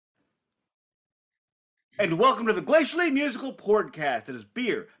And welcome to the Glacially Musical Podcast. It is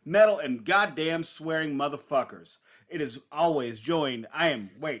beer, metal, and goddamn swearing motherfuckers. It is always joined,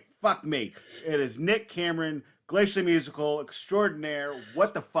 it is Nick Cameron, Glacially Musical Extraordinaire,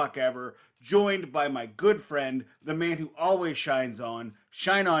 what the fuck ever, joined by my good friend, the man who always shines on,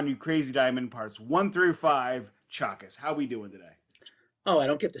 Shine On You Crazy Diamond, parts 1 through 5, Chakas. How we doing today? Oh, I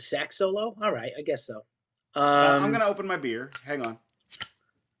don't get the sax solo? All right, I guess so. I'm going to open my beer. Hang on.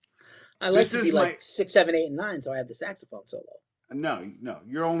 I like to be like 6, 7, 8, and 9, so I have the saxophone solo. No,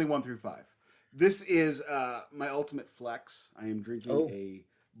 you're only 1 through 5. This is my ultimate flex. I am drinking a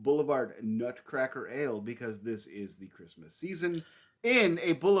Boulevard Nutcracker Ale because this is the Christmas season in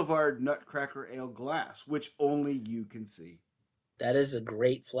a Boulevard Nutcracker Ale glass, which only you can see. That is a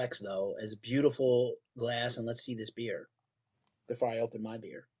great flex, though. As a beautiful glass, and let's see this beer before I open my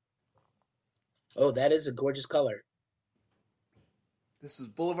beer. Oh, that is a gorgeous color. This is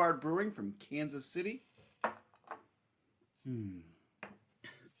Boulevard Brewing from Kansas City.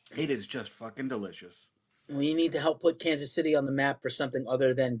 It is just fucking delicious. We need to help put Kansas City on the map for something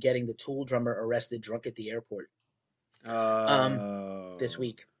other than getting the Tool drummer arrested drunk at the airport. This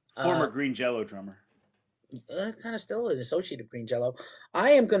week. Former Green Jello drummer. Kind of still an associate of Green Jello.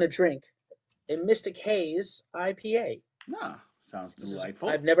 I am going to drink a Mystic Haze IPA. Sounds delightful.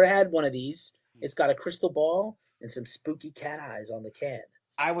 I've never had one of these. It's got a crystal ball and some spooky cat eyes on the can.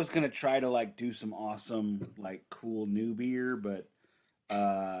 I was going to try to do some awesome cool new beer, but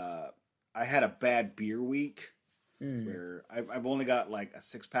I had a bad beer week where I've only got a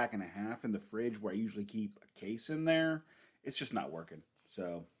 6-pack and a half in the fridge where I usually keep a case in there. It's just not working.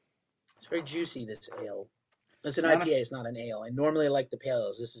 So it's very juicy, this ale. It's an IPA, it's not an ale. I normally like the pale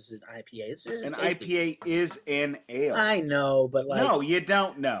ales. This is an IPA. It's an tasty. IPA is an ale. I know, but No, you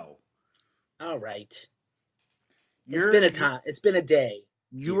don't know. All right. It's been a day.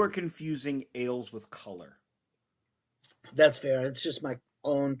 You are confusing ales with color. That's fair. It's just my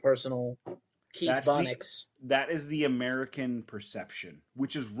own personal Keith Bonnix. That is the American perception,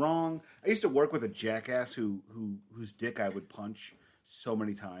 which is wrong. I used to work with a jackass whose dick I would punch so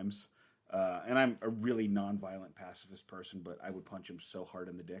many times. And I'm a really non-violent pacifist person, but I would punch him so hard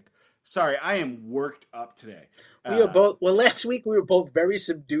in the dick. Sorry, I am worked up today. We are both. Well, last week we were both very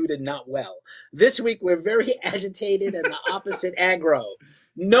subdued and not well. This week we're very agitated and the opposite aggro.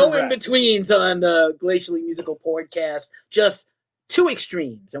 No Correct. in-betweens on the Glacially Musical Podcast. Just two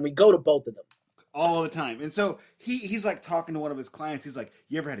extremes, and we go to both of them all the time. And so he's talking to one of his clients. He's like,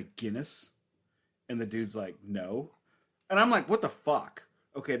 "You ever had a Guinness?" And the dude's like, "No." And I'm like, "What the fuck?"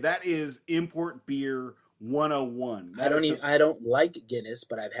 Okay, that is import beer 101. I don't like Guinness,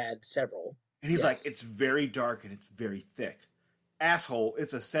 but I've had several. And he's like, it's very dark and it's very thick. Asshole,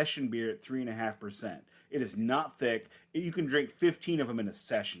 it's a session beer at 3.5%. It is not thick. You can drink 15 of them in a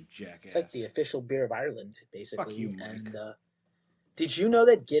session, jackass. It's like the official beer of Ireland, basically. Fuck you, Mike. And did you know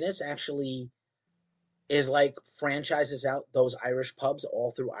that Guinness actually is franchises out those Irish pubs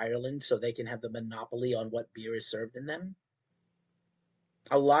all through Ireland so they can have the monopoly on what beer is served in them?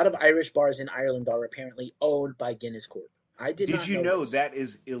 A lot of Irish bars in Ireland are apparently owned by Guinness Corp. Did you know that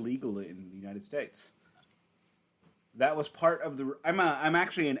is illegal in the United States? That was part of the... I'm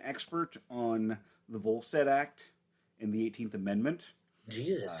actually an expert on the Volstead Act and the 18th Amendment.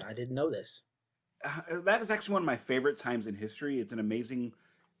 Jesus, I didn't know this. That is actually one of my favorite times in history. It's an amazing,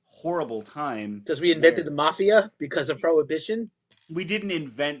 horrible time. Because we invented the mafia because of Prohibition? We didn't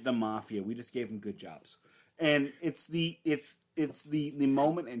invent the mafia. We just gave them good jobs. And it's the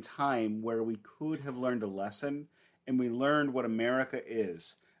moment in time where we could have learned a lesson, and we learned what America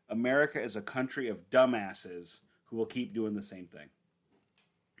is. America is a country of dumbasses who will keep doing the same thing.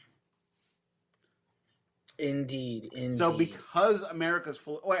 Indeed. So because America's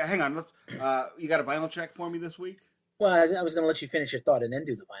full... Oh, wait, hang on. You got a vinyl check for me this week? Well, I was going to let you finish your thought and then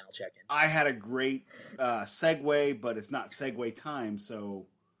do the vinyl check-in. I had a great segue, but it's not segue time, so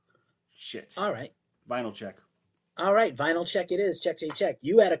shit. All right. Vinyl check. All right, vinyl check it is. Check.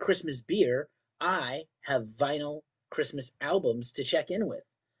 You had a Christmas beer. I have vinyl Christmas albums to check in with.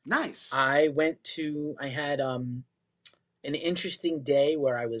 Nice. I had an interesting day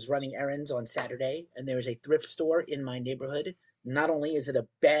where I was running errands on Saturday, and there was a thrift store in my neighborhood. Not only is it a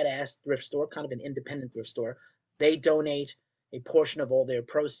badass thrift store, kind of an independent thrift store, they donate a portion of all their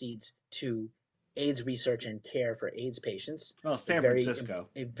proceeds to AIDS research and care for AIDS patients. Oh, San Francisco.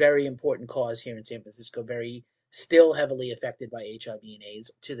 A very important cause here in San Francisco, still heavily affected by HIV and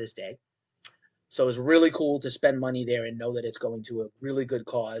AIDS to this day. So it's really cool to spend money there and know that it's going to a really good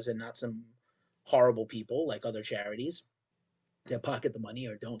cause and not some horrible people like other charities that pocket the money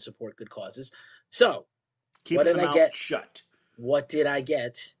or don't support good causes. So, Keep the mouth shut. What did I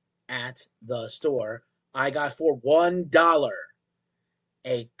get at the store? I got for $1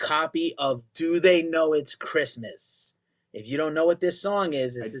 a copy of Do They Know It's Christmas. If you don't know what this song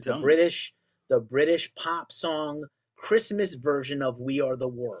is, I this is don't. The British pop song Christmas version of We Are the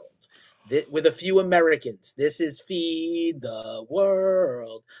World. With a few Americans. This is Feed the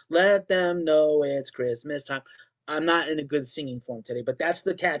World. Let them know it's Christmas time. I'm not in a good singing form today, but that's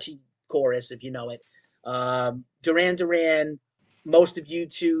the catchy chorus if you know it. Duran Duran, most of you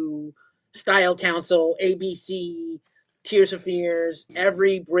two, Style Council, ABC, Tears for Fears,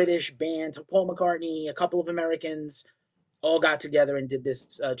 every British band, Paul McCartney, a couple of Americans, all got together and did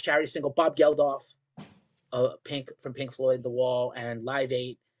this charity single. Bob Geldof, Pink Floyd, The Wall, and Live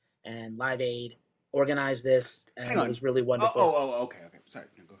Aid organized this, Hang and it on. was really Oh, wonderful. oh, oh, okay, okay. Sorry.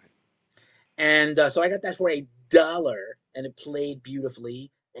 No, go ahead. And so I got that for $1, and it played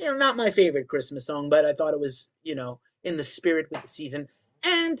beautifully. Not my favorite Christmas song, but I thought it was, in the spirit with the season.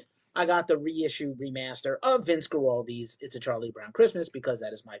 And I got the reissue remaster of Vince Guaraldi's "It's a Charlie Brown Christmas" because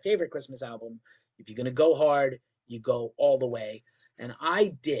that is my favorite Christmas album. If you're gonna go hard, you go all the way, and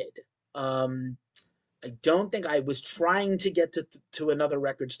I did. I don't think I was trying to get to another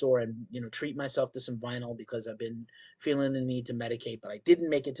record store and treat myself to some vinyl because I've been feeling the need to medicate, but I didn't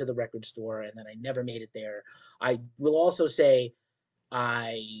make it to the record store, and then I never made it there. I will also say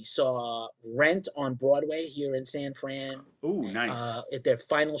I saw Rent on Broadway here in San Fran Ooh, nice. at their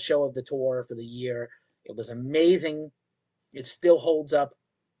final show of the tour for the year. It was amazing. It still holds up,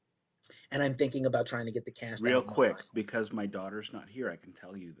 and I'm thinking about trying to get the cast Real album on quick, vinyl. because my daughter's not here, I can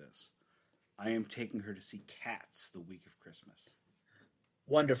tell you this. I am taking her to see Cats the week of Christmas.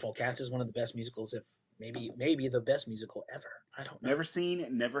 Wonderful. Cats is one of the best musicals, if maybe the best musical ever. I don't know. Never seen,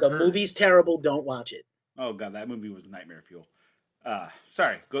 never The heard. movie's terrible. Don't watch it. Oh god, that movie was nightmare fuel.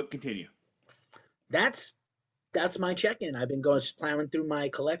 Sorry, go continue. That's that's my check-in. I've been going plowing through my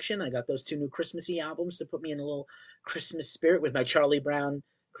collection. I got those two new Christmassy albums to put me in a little Christmas spirit with my Charlie Brown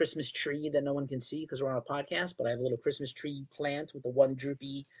Christmas tree that no one can see because we're on a podcast. But I have a little Christmas tree plant with the one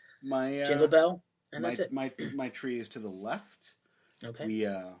droopy My jingle bell, and my that's it. my tree is to the left. Okay. We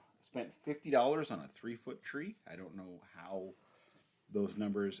spent $50 on a 3-foot tree. I don't know how those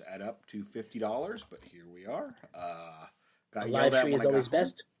numbers add up to $50, but here we are. A Got yelled live at tree when is I got always home.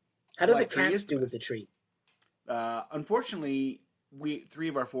 best. How A do the live tree cats is the do with best. the tree? Unfortunately, we 3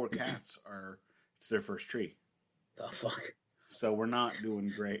 of our 4 cats are it's their first tree, The fuck. so we're not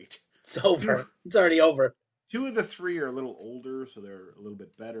doing great. It's Two over. It's already over. two of the 3 are a little older, so they're a little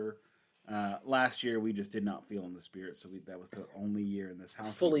bit better. Last year we just did not feel in the spirit, so that was the only year in this house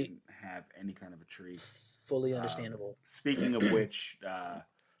we Fully, didn't have any kind of a tree. fully understandable. Speaking of which,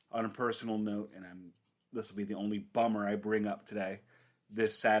 on a personal note, and this will be the only bummer I bring up today.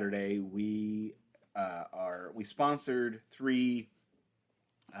 This Saturday we sponsored 3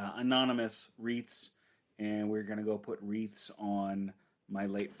 anonymous wreaths, and we're gonna go put wreaths on my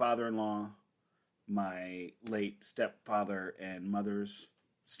late father-in-law, my late stepfather and mother's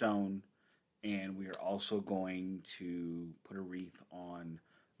stone, and we are also going to put a wreath on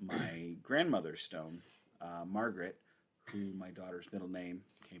my grandmother's stone, Margaret, who my daughter's middle name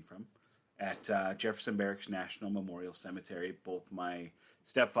came from, at Jefferson Barracks National Memorial Cemetery. Both my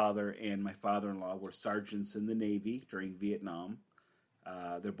stepfather and my father-in-law were sergeants in the Navy during Vietnam.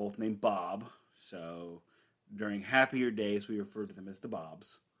 They're both named Bob, so during happier days we refer to them as the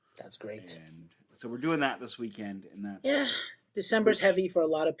Bobs. That's great. And so we're doing that this weekend, and Yeah, that's December's which heavy for a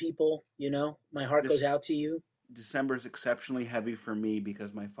lot of people. My heart goes this out to you. December is exceptionally heavy for me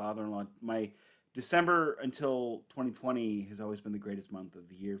because my father-in-law, my December until 2020 has always been the greatest month of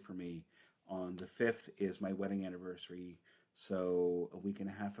the year for me. On the 5th is my wedding anniversary. So a week and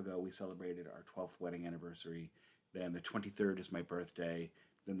a half ago, we celebrated our 12th wedding anniversary. Then the 23rd is my birthday.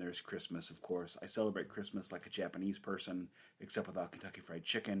 Then there's Christmas, of course. I celebrate Christmas like a Japanese person, except without Kentucky Fried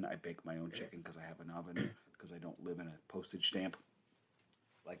Chicken. I bake my own chicken because I have an oven, because I don't live in a postage stamp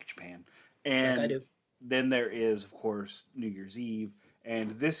like Japan. Like I And do. then there is, of course, New Year's Eve.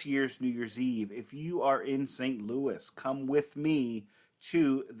 And this year's New Year's Eve, if you are in St. Louis, come with me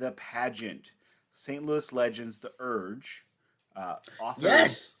to the pageant. St. Louis legends, The Urge, uh, authors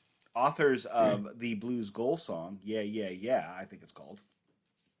Yes. authors of the Blues Goal song, Yeah, Yeah, Yeah, I think it's called.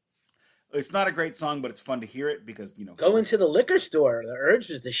 It's not a great song, but it's fun to hear it because, Go into the liquor store. The Urge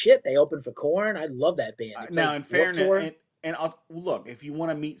was the shit. They opened for Corn. I love that band. They now played in Warped fairness, Tour. and I'll look, if you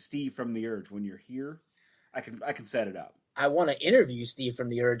want to meet Steve from The Urge when you're here, I can set it up. I want to interview Steve from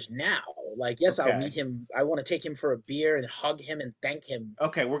The Urge now. Like, yes, I'll meet Okay. him. I want to take him for a beer and hug him and thank him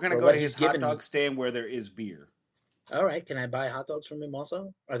Okay, we're gonna for go what to he's his hot given dog me. stand where there is beer. All right. Can I buy hot dogs from him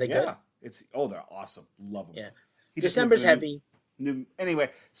also? Are they good? Yeah, they're awesome. Love them. Yeah. He just moved to December's a new heavy. Anyway,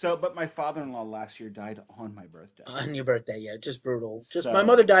 so but my father-in-law last year died on my birthday. On your birthday, yeah, just brutal. Just my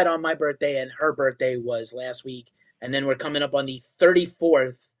mother So died on my birthday, and her birthday was last week, and then we're coming up on the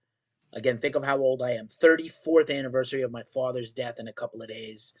 34th. Again, think of how old I am. 34th anniversary of my father's death in a couple of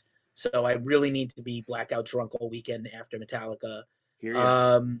days. So I really need to be blackout drunk all weekend after Metallica. here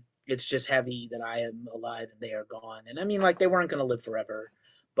you. It's just heavy that I am alive and they are gone. And I mean, like, they weren't going to live forever,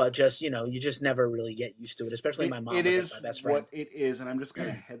 but just, you just never really get used to it. Especially my It mom was like is my best what friend. it is, and I'm just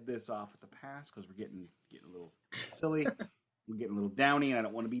gonna head this off at the pass because we're getting a little silly. We're getting a little downy, and I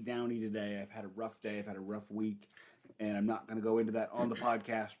don't want to be downy today. I've had a rough day. I've had a rough week, and I'm not gonna go into that on the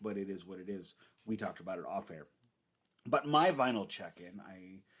podcast. But it is what it is. We talked about it off air. But my vinyl check-in,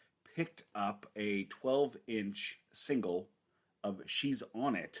 I picked up a 12-inch single of "She's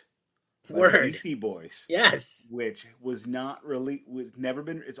on It" by the Word. Beastie Boys, Yes. which was not really, was never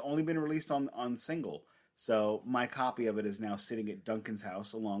been. It's only been released on single. So my copy of it is now sitting at Duncan's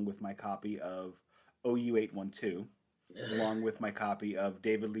house, along with my copy of OU 812, along with my copy of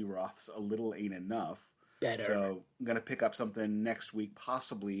David Lee Roth's "A Little Ain't Enough." Better. So I'm gonna pick up something next week,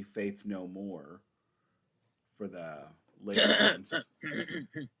 possibly "Faith No More" for the Laker fans.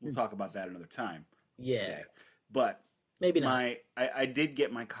 We'll talk about that another time Yeah. today. But Maybe not. I did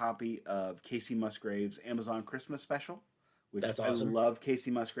get my copy of Casey Musgraves' Amazon Christmas special, which That's I awesome. love. Casey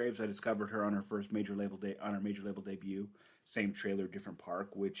Musgraves. I discovered her on her first major label debut. Same trailer, different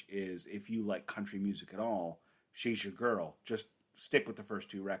park. Which is, if you like country music at all, she's your girl. Just stick with the first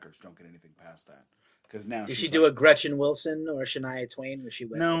two records. Don't get anything past that, because now Did she she's do like, a Gretchen Wilson or Shania Twain where she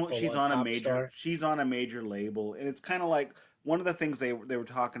went like no, full on pop star? she's on a major label, and it's kind of like one of the things they were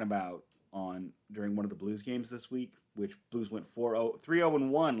talking about on during one of the Blues games this week, which Blues went 4-0, 3-0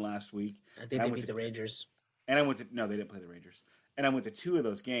 and 1 last week, I and think they beat the Rangers. I went to no, they didn't play the Rangers, and I went to two of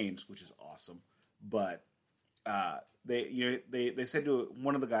those games, which is awesome. But they said to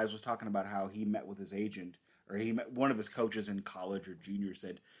one of the guys was talking about how he met with his agent, or he met one of his coaches in college or junior,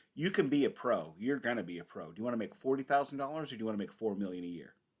 said, "You can be a pro. You're gonna be a pro. Do you want to make $40,000 or do you want to make $4 million a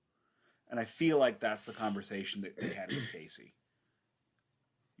year?" And I feel like that's the conversation that they had with Casey.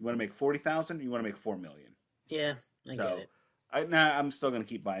 You want to make 40,000, or you want to make 4 million? Yeah, I get So it. I'm still going to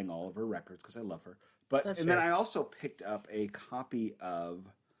keep buying all of her records because I love her. But That's and then fair. I also picked up a copy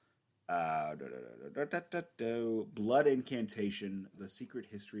of uh, Blood Incantation: The Secret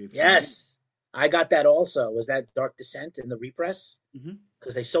History of Humanity. Yes, I got that also. Was that Dark Descent in the repress? Mm-hmm.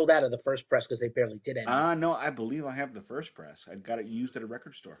 Because they sold out of the first press because they barely did any. No, I believe I have the first press. I got it used at a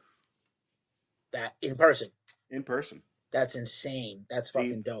record store That in person. in person. That's insane. That's See,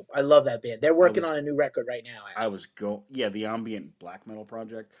 fucking dope. I love that band. They're I working was on a new record right now, I actually. was yeah, the ambient black metal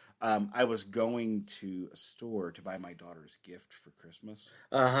project. I was going to a store to buy my daughter's gift for Christmas,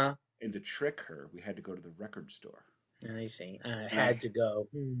 Uh-huh. and to trick her, we had to go to the record store. I see. I And had to go.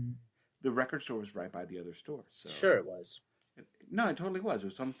 the record store was right by the other store. So Sure it was. no, it totally was. It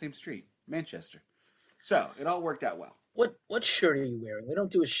was on the same street, Manchester. So it all worked out well. What shirt are you wearing? We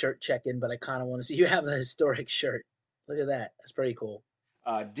don't do a shirt check-in, but I kind of want to see. You have a historic shirt. Look at that. That's pretty cool.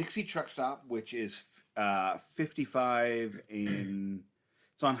 Dixie Truck Stop, which is 55 in.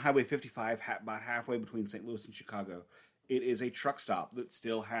 It's on Highway 55, about halfway between St. Louis and Chicago. It is a truck stop that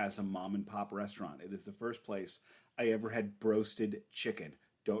still has a mom and pop restaurant. It is the first place I ever had broasted chicken.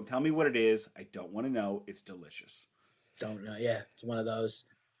 Don't tell me what it is. I don't want to know. It's delicious. Don't know. Yeah, it's one of those.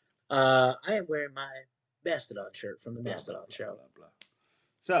 I am wearing my Mastodon shirt from the Blah, blah, Mastodon blah, show. blah, blah.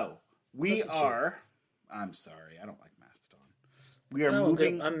 So we Look at you. are. I'm sorry. I don't like Mastodon. We are Oh,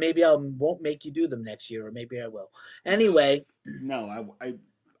 good. moving. Maybe I won't make you do them next year, or maybe I will. Anyway, No,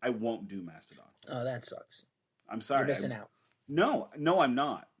 I won't do Mastodon. oh, that sucks. I'm You're sorry. missing out. No, I'm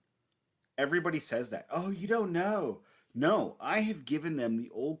not. Everybody says that. Oh, you don't know. No, I have given them the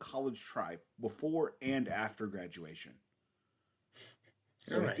old college try before and after graduation. All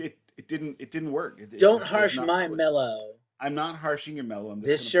So right. it didn't work. It Don't just does harsh not my click. mellow. I'm not harshing your mellow. I'm just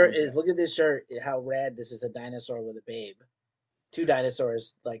This going to shirt point is. out. Look at this shirt. How rad! This is a dinosaur with a babe. Two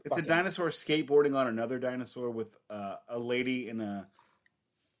dinosaurs like It's a fucking dinosaur skateboarding on another dinosaur with a lady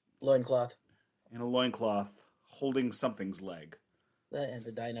loincloth. in a loincloth holding something's leg. And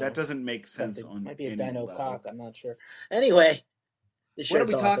the That dino doesn't make sense something. on Might be a any dino level. cock. I'm not sure. Anyway, this What are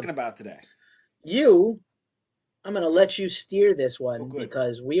shirt's we talking awesome. about today? You I'm going to let you steer this Oh, one good.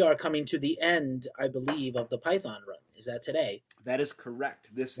 because we are coming to the end, I believe, of the Python run. Is that today? That is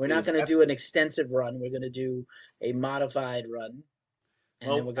correct. This We're not is going to do an extensive run. We're going to do a modified run,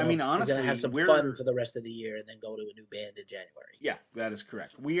 and then well. I mean, we're gonna have honestly, some fun for the rest of the year, and then go to a new band in January. yeah, that is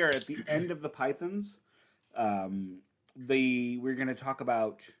correct. We are at the end of the Pythons. We're going to talk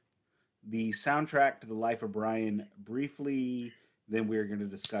about the soundtrack to the life of Brian briefly, Then we're going to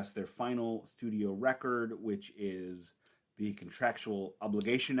discuss their final studio record, which is the Contractual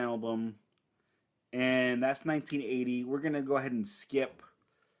Obligation album. And that's 1980. We're going to go ahead and skip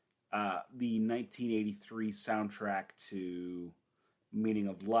the 1983 soundtrack to Meaning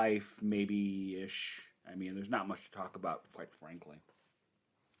of Life, maybe ish. I mean, there's not much to talk about, quite frankly.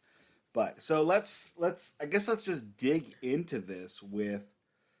 But so let's just dig into this with.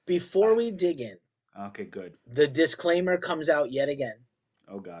 Before we dig in, Okay, good. the disclaimer comes out yet again.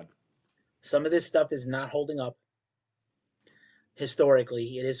 Oh God. Some of this stuff is not holding up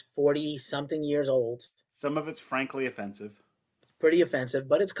historically. It is 40 something years old. Some of it's frankly offensive. Pretty offensive,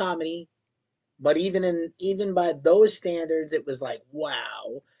 but it's comedy. But even by those standards, it was like,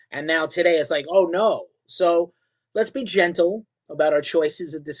 wow. And now today it's like, oh no. So let's be gentle about our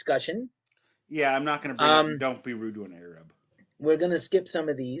choices of discussion. Yeah, I'm not going to bring up. Don't be rude to an Arab. We're gonna skip some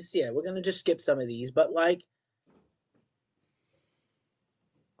of these. Yeah, we're gonna just skip some of these. But like,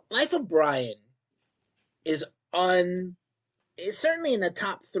 Life of Brian is is certainly in the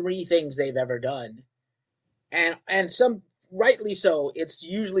top three things they've ever done, and some rightly so. It's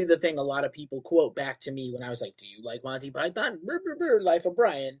usually the thing a lot of people quote back to me when I was like, "Do you like Monty Python?" Life of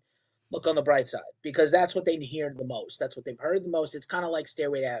Brian. Look on the bright side, because that's what they hear the most. That's what they've heard the most. It's kind of like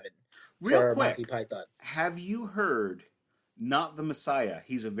Stairway to Heaven Real for quick, Monty Python. have you heard Not the Messiah?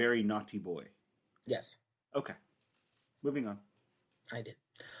 He's a very naughty boy. Yes, Okay, moving on. I did.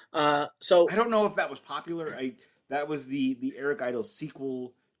 So I don't know if that was popular. That was the Eric Idle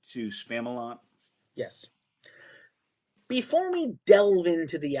sequel to Spamalot. yes. Before we delve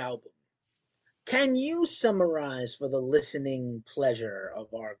into the album, can you summarize for the listening pleasure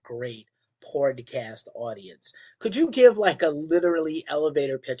of our great podcast audience? Could you give like a literally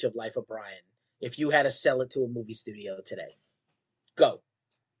elevator pitch of Life of Brian if you had to sell it to a movie studio today? Go.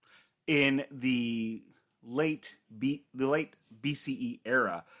 In the late BCE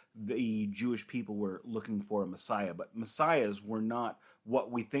era, the Jewish people were looking for a Messiah, but Messiahs were not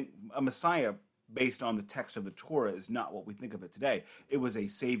what we think. A Messiah based on the text of the Torah is not what we think of it today. It was a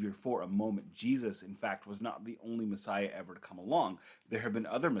savior for a moment. Jesus, in fact, was not the only Messiah ever to come along. There have been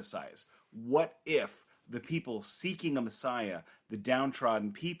other Messiahs. What if the people seeking a Messiah, the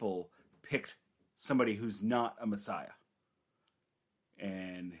downtrodden people, picked somebody who's not a Messiah?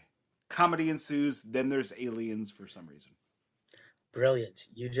 And comedy ensues. Then there's aliens for some reason. Brilliant.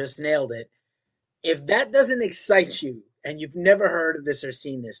 You just nailed it. If that doesn't excite you and you've never heard of this or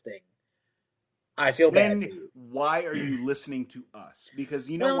seen this thing, I feel bad for Then you. why are you listening to us? Because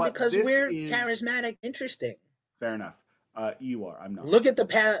you know Well, what? because This we're is charismatic, interesting. fair enough. You are. I'm not. Look at the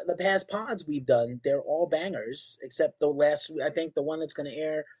past pods we've done. They're all bangers, except the last. I think the one that's going to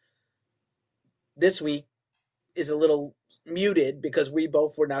air this week is a little muted because we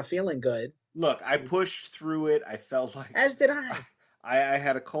both were not feeling good. Look, I pushed through it. I felt like As did I. I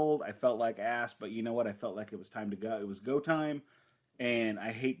had a cold. I felt like ass, but you know what? I felt like it was time to go. It was go time, and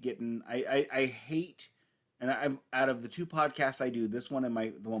I hate getting. I hate, and I'm out of the two podcasts I do, this one and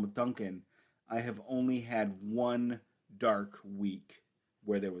the one with Duncan. I have only had one dark week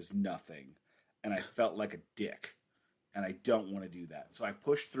where there was nothing, and I felt like a dick, and I don't want to do that. So I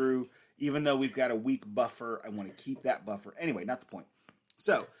pushed through, even though we've got a week buffer. I want to keep that buffer. Anyway, not the point.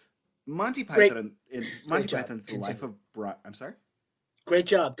 So Monty Great, Python in great Monty job. Python's The Continue. Life of Brian. I'm sorry. Great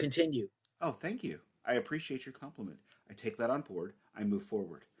job. Continue. Oh, thank you. I appreciate your compliment. I take that on board. I move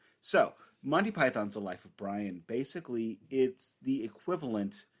forward. So, Monty Python's The Life of Brian, basically, it's the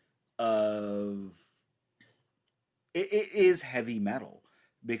equivalent of. It is heavy metal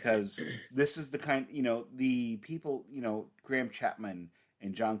because this is the kind, the people, Graham Chapman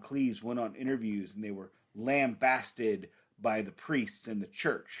and John Cleese went on interviews and they were lambasted by the priests in the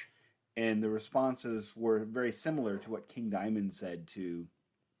church. And the responses were very similar to what King Diamond said to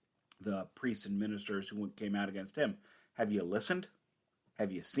the priests and ministers who came out against him. Have you listened?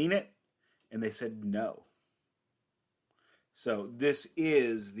 Have you seen it? And they said no. So this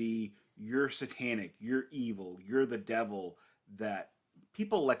is you're satanic, you're evil, you're the devil that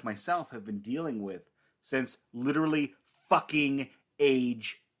people like myself have been dealing with since literally fucking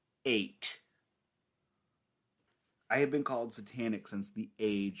age 8. I have been called satanic since the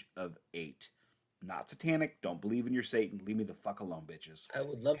age of 8. Not satanic. Don't believe in your Satan. Leave me the fuck alone, bitches. I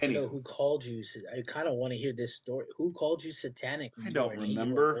would love to know who called you. I kind of want to hear this story. Who called you satanic when I you don't were an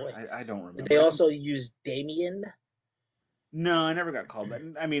remember. 8-year-old boy? I don't remember. Did they also use Damien? No, I never got called that.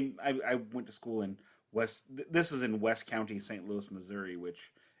 I mean, I went to school in West. This is in West County, St. Louis, Missouri,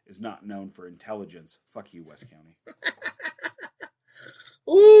 which is not known for intelligence. Fuck you, West County.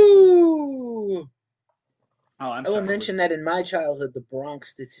 Ooh. Oh, I'm I will sorry. mention that in my childhood, the Bronx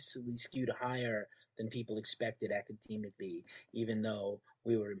statistically skewed higher than people expected academic be, even though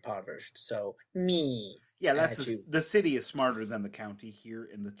we were impoverished. So me Yeah, at you. the city is smarter than the county here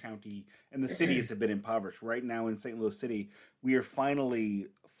in the county, and the cities have been impoverished. Right now in St. Louis City, we are finally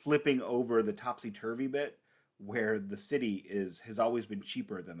flipping over the topsy turvy bit, where the city is has always been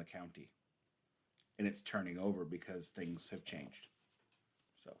cheaper than the county, and it's turning over because things have changed.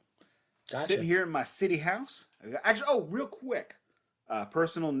 So, sitting Gotcha. here in my city house, actually, oh, real quick,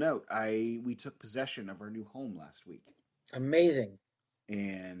 personal note: we took possession of our new home last week, Amazing.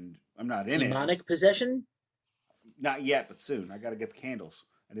 and I'm not in it. Demonic possession? Not yet, but soon. I got to get the candles.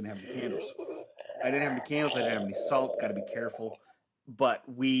 I didn't have any candles. I didn't have any candles. I didn't have any salt. Got to be careful. But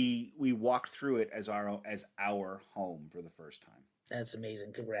we walked through it as our home for the first time. That's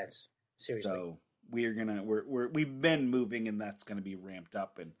amazing. Congrats. Seriously. So we've been moving, and that's gonna be ramped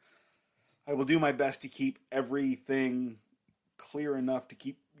up. And I will do my best to keep everything clear enough to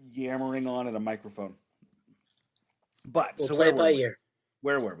keep yammering on at a microphone. But We'll so play it by ear.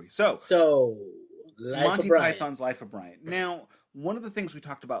 where were we? So Life Monty of Brian. Python's Life of Brian. Now, one of the things we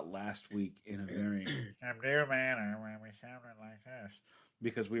talked about last week in a very subdued manner when we sounded like this,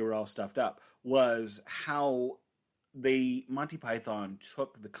 because we were all stuffed up, was how Monty Python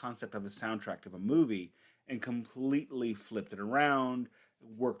took the concept of a soundtrack of a movie and completely flipped it around,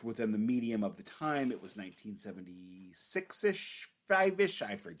 worked within the medium of the time. It was 1976-ish, 5-ish,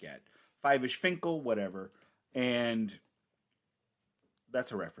 I forget. 5-ish Finkel, whatever. And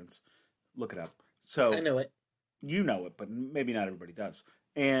that's a reference. Look it up. So I know it. You know it, but maybe not everybody does.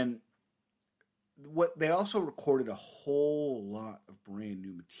 And what they also recorded a whole lot of brand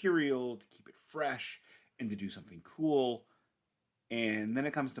new material to keep it fresh and to do something cool. And then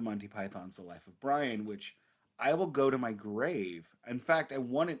it comes to Monty Python's The Life of Brian, which I will go to my grave. In fact, I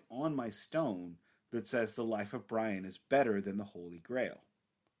want it on my stone that says The Life of Brian is better than the Holy Grail.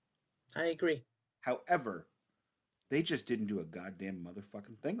 I agree. However, they just didn't do a goddamn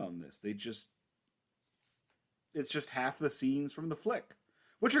motherfucking thing on this. It's just half the scenes from the flick,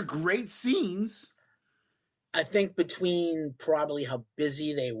 which are great scenes. I think between probably how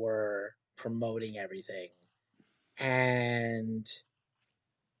busy they were promoting everything and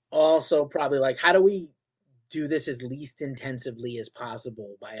also probably like, how do we do this as least intensively as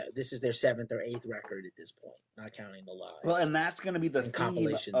possible? This is their 7th or 8th record at this point, not counting the lives. Well, and that's going to be the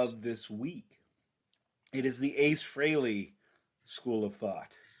theme of this week. It is the Ace Frehley school of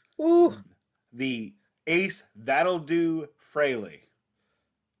thought. Ooh. The Ace That'll Do Frehley.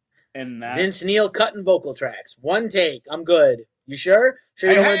 And that's Vince Neil cutting vocal tracks. One take. I'm good. You sure? Sure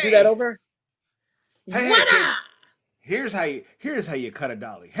you don't want to do that over? Hey, kids. Here's how you cut a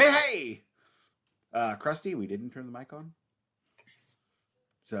dolly. Hey! Krusty, we didn't turn the mic on.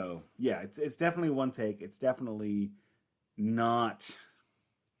 So yeah, it's definitely one take. It's definitely not.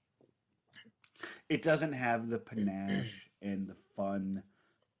 It doesn't have the panache and the fun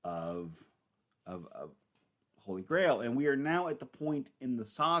of Holy Grail, and we are now at the point in the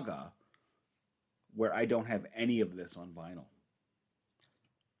saga where I don't have any of this on vinyl.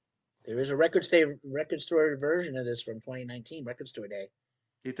 There is a record store version of this from 2019, Record Store Day.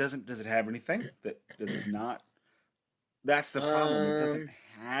 It doesn't. Does it have anything that's not? That's the problem. It doesn't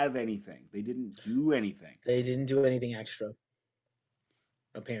have anything. They didn't do anything. They didn't do anything extra.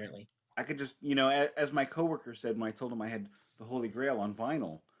 Apparently, I could just, as my coworker said when I told him I had the Holy Grail on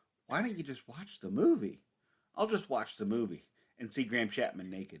vinyl, why don't you just watch the movie? I'll just watch the movie and see Graham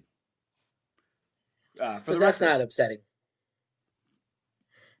Chapman naked. Because that's not upsetting.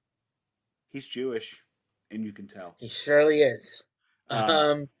 He's Jewish, and you can tell. He surely is.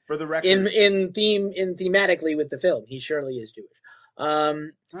 For the record, thematically with the film, he surely is Jewish.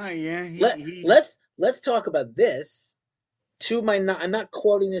 Let's talk about this. I'm not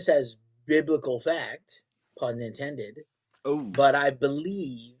quoting this as biblical fact, pun intended. Oh, but I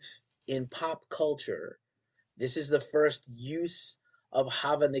believe in pop culture, this is the first use of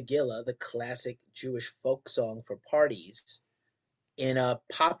Hava Nagila, the classic Jewish folk song for parties, in a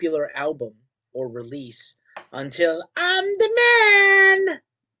popular album or release until I'm the Man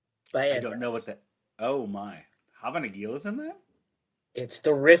by Anthrax. I don't know what that. Oh my, Hava Nagila's in that? It's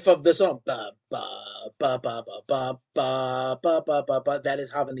the riff of the song. Ba ba ba ba ba ba ba ba ba ba ba. That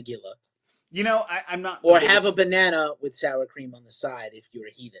is Hava Nagila. I'm not. Or have a banana with sour cream on the side if you're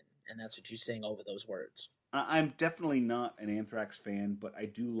a heathen, and that's what you sing over those words. I'm definitely not an Anthrax fan, but I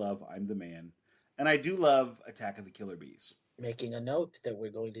do love I'm the Man, and I do love Attack of the Killer Bees. Making a note that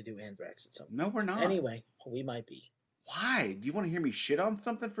we're going to do Anthrax at some point. No, we're not. Anyway, we might be. Why? Do you want to hear me shit on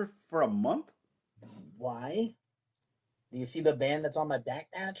something for a month? Why? Do you see the band that's on my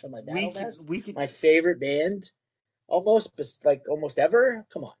back patch on my battle vest? We can. My favorite band, almost ever.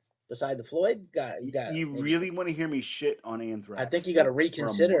 Come on, beside the Floyd? You got You maybe. really want to hear me shit on I Anthrax think you got to for a month?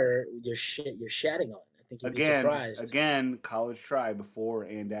 reconsider your shit you're shatting on. I think you'd be Again, surprised. again, college try before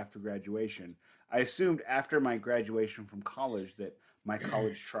and after graduation. I assumed after my graduation from college that my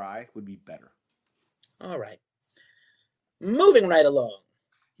college try would be better. All right. Moving right along.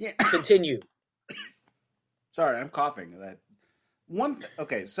 Yeah. Continue. Sorry, I'm coughing. That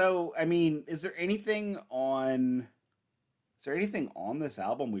okay, so I mean, is there anything on this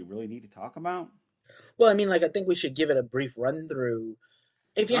album we really need to talk about? Well, I mean, like I think we should give it a brief run through.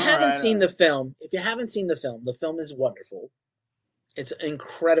 If you All haven't right, all seen right. the film, the film is wonderful. It's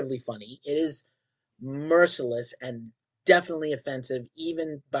incredibly funny. It is merciless and definitely offensive,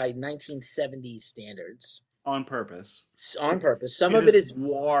 even by 1970s standards. On purpose. On It's purpose. Some it of it is is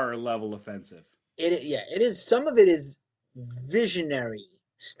war level offensive. yeah, it is. Some of it is visionary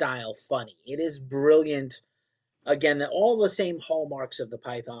style funny. It is brilliant. Again, all the same hallmarks of the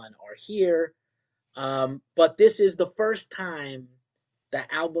Python are here. But this is the first time the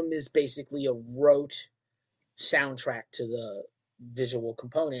album is basically a rote soundtrack to the visual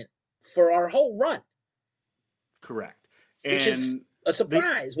component for our whole run, Correct. which is And a the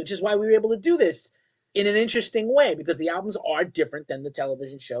surprise, which is why we were able to do this in an interesting way because the albums are different than the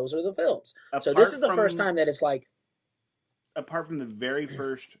television shows or the films. So this apart is the first from time that it's like, apart from the very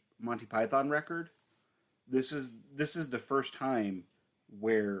first Monty Python record, this is the first time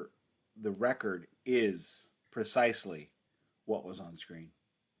where the record is precisely what was on screen.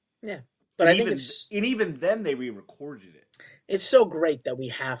 yeah. But And I think even and even then they re-recorded it. it's so great that we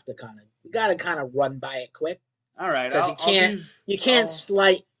have to we got to kind of run by it quick All right, because I'll do you can't I'll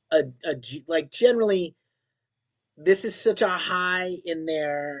slight like generally this is such a high in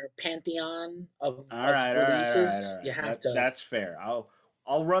their pantheon all of right, all right, all right, all releases. You right. have to. That's fair.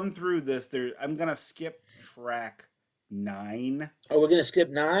 I'll run through this. I'm gonna skip track 9. Oh, we're gonna skip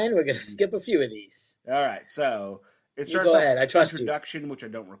nine. We're gonna skip a few of these. All right, so it You starts go off ahead. with I the trust you. introduction, which I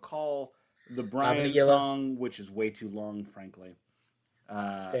don't recall, the Baba Brian Nagila. song, which is way too long, frankly.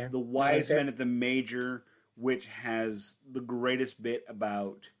 Fair. The No, that's Wise Men fair. at the Major, which has the greatest bit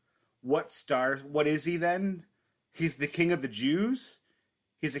about what is he then? He's the king of the Jews?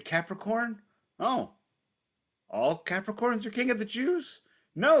 He's a Capricorn? Oh, all Capricorns are king of the Jews?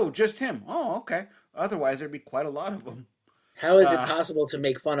 No, just him. Oh, okay. Otherwise, there'd be quite a lot of them. How is it Uh, possible to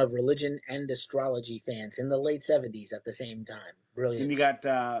make fun of religion and astrology fans in the late '70s at the same time? then you Brilliant.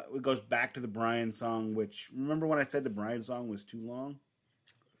 got, it goes back to the Brian song, which, remember when I said the Brian song was too long?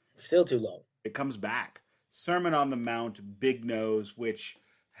 Still too low. It comes back. Sermon on the Mount, Big Nose, which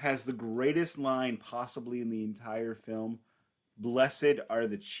has the greatest line possibly in the entire film. Blessed are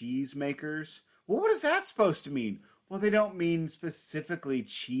the cheesemakers. Well, what is that supposed to mean? Well, they don't mean specifically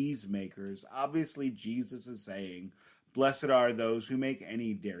cheesemakers. Obviously, Jesus is saying, Blessed are those who make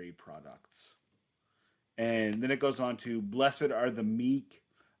any dairy products. And then it goes on to, Blessed are the meek.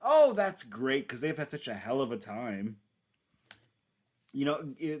 Oh, that's great because they've had such a hell of a time.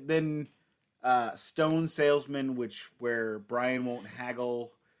 Then Stone Salesman, where Brian won't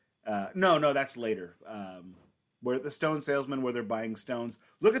haggle. No, that's later. Where the Stone Salesman, where they're buying stones.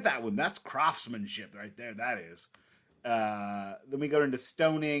 Look at that one. That's craftsmanship right there. That is. Then we go into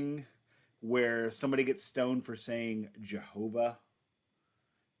Stoning, where somebody gets stoned for saying Jehovah.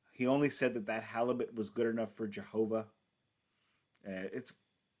 He only said that halibut was good enough for Jehovah. It's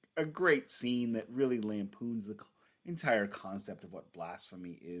a great scene that really lampoons the entire concept of what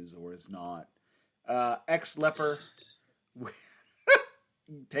blasphemy is or is not. Ex Leper.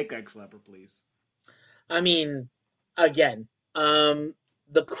 Take Ex Leper, please. I mean, again,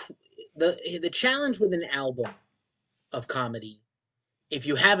 the the challenge with an album of comedy, if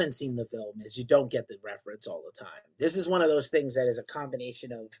you haven't seen the film, is you don't get the reference all the time. This is one of those things that is a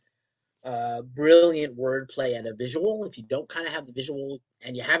combination of brilliant wordplay and a visual. If you don't kind of have the visual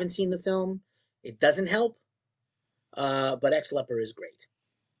and you haven't seen the film, it doesn't help. But Ex Leper is great.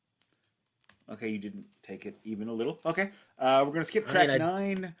 Okay, you didn't take it even a little. Okay, we're gonna skip I mean, track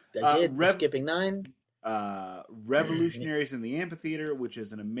 9. I did. We're Rev skipping nine. Revolutionaries in the Amphitheater, which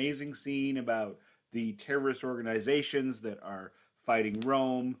is an amazing scene about the terrorist organizations that are fighting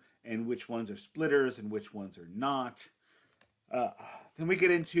Rome and which ones are splitters and which ones are not. Uh, then we get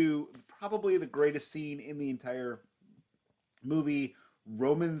into probably the greatest scene in the entire movie,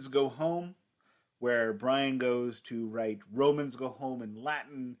 Romans Go Home, where Brian goes to write Romans Go Home in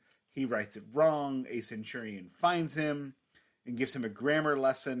Latin. He writes it wrong. A centurion finds him and gives him a grammar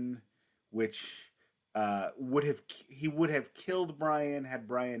lesson, which he would have killed Brian had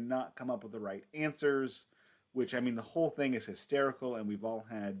Brian not come up with the right answers. Which, I mean, the whole thing is hysterical, and we've all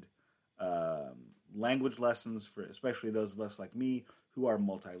had language lessons, for especially those of us like me who are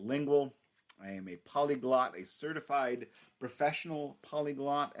multilingual. I am a polyglot, a certified professional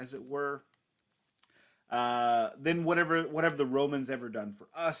polyglot, as it were. Then whatever the Romans ever done for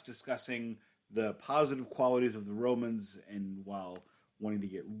us, discussing the positive qualities of the Romans and while wanting to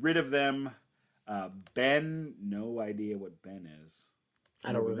get rid of them. Ben, no idea what Ben is.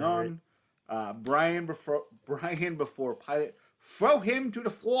 I don't Moving remember it. on. Brian before Pilate, throw him to the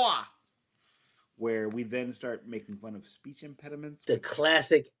floor. Where we then start making fun of speech impediments. The Which,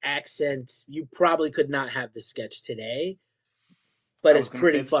 classic accent. You probably could not have the sketch today, but I was going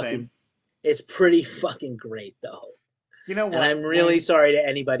to say the same. it's pretty fucking great though. You know And what? I'm really sorry to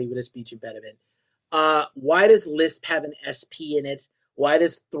anybody with a speech impediment. Why does Lisp have an SP in it? Why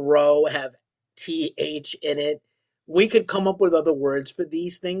does throw have TH in it? We could come up with other words for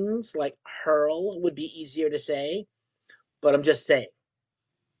these things, like hurl would be easier to say, but I'm just saying.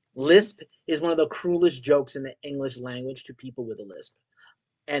 Lisp is one of the cruelest jokes in the English language to people with a lisp.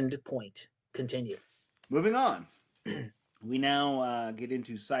 End point. Continue. Moving on. We now get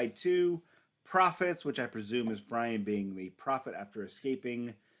into side 2, prophets, which I presume is Brian being the prophet after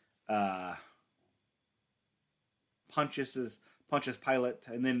escaping uh, Pontius Pilate,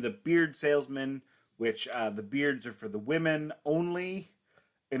 and then the beard salesman, which the beards are for the women only,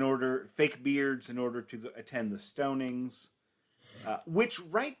 fake beards in order to attend the stonings, which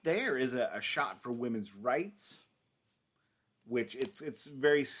right there is a shot for women's rights. Which it's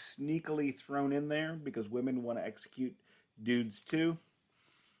very sneakily thrown in there because women want to execute dudes too.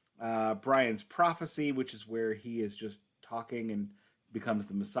 Brian's prophecy, which is where he is just talking and becomes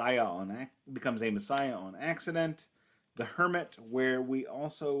a messiah on accident. The Hermit, where we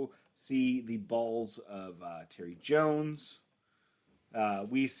also see the balls of Terry Jones.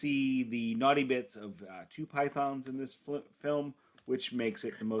 We see the naughty bits of two pythons in this film, which makes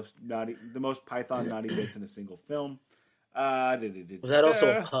it the most python naughty bits in a single film. Was that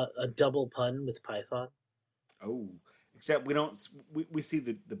also a double pun with Python? Oh, except we see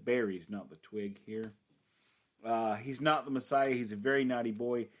the berries, not the twig here. He's not the Messiah. He's a very naughty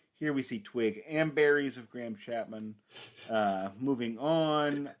boy. Here we see twig and berries of Graham Chapman. Moving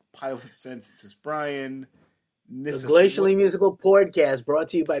on, Pilot sentences Brian. The Glacially Musical Podcast brought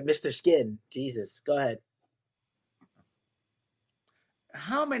to you by Mr. Skin. Jesus, go ahead.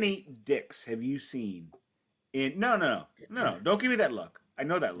 How many dicks have you seen No, don't give me that look. I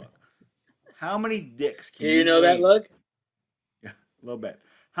know that look. How many dicks can you Do you know that name? look? Yeah, a little bit.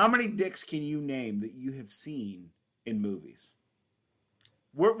 How many dicks can you name that you have seen in movies?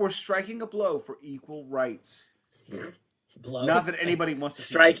 We're striking a blow for equal rights here. Blow. Not that anybody wants to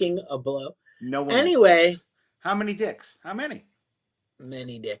striking see dicks. A blow. No one anyway, likes dicks. How many dicks? How many?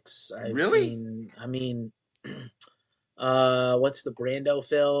 Many dicks. I've really? seen. I mean, what's the Brando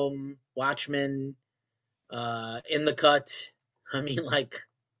film? Watchmen. In the Cut. I mean, like,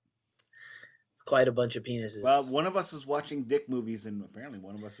 it's quite a bunch of penises. Well, one of us is watching dick movies, and apparently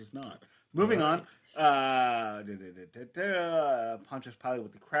one of us is not. Moving on. Pontius Pilate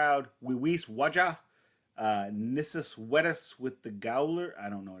with the crowd. Wiwis Waja. Nissus Wetus with the Gowler. I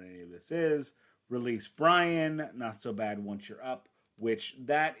don't know what any of this is. Release Brian. Not so bad once you're up. Which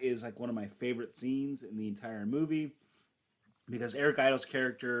that is like one of my favorite scenes in the entire movie. Because Eric Idle's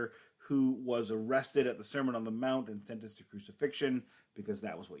character, who was arrested at the Sermon on the Mount and sentenced to crucifixion, because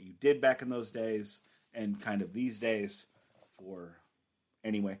that was what you did back in those days, and kind of these days for...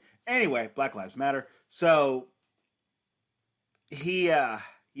 Anyway, Black Lives Matter. So,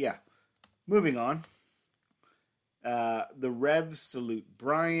 moving on. The Revs salute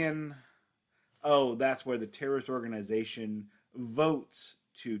Brian. Oh, that's where the terrorist organization votes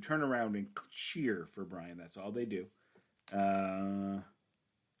to turn around and cheer for Brian. That's all they do.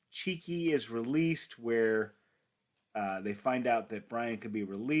 Cheeky is released, where they find out that Brian could be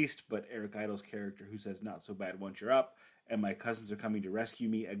released, but Eric Idle's character, who says not so bad once you're up, and my cousins are coming to rescue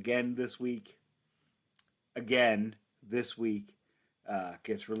me again this week, gets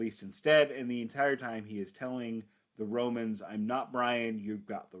released instead, and the entire time he is telling the Romans, I'm not Brian, you've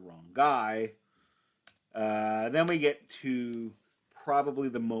got the wrong guy. Then we get to probably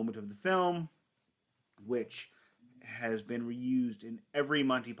the moment of the film, which has been reused in every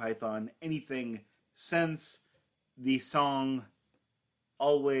Monty Python anything since the song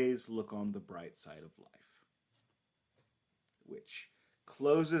Always Look on the Bright Side of Life, which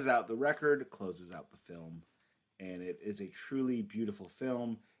closes out the record, closes out the film, and it is a truly beautiful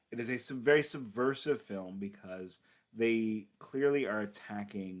film. It is a very subversive film because they clearly are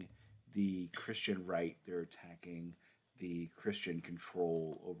attacking the Christian right. They're attacking the Christian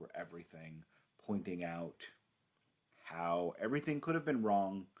control over everything, pointing out how everything could have been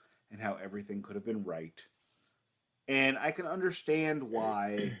wrong and how everything could have been right. And I can understand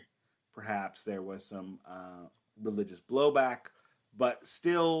why perhaps there was some religious blowback, but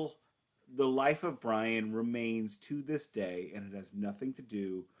still, the life of Brian remains to this day, and it has nothing to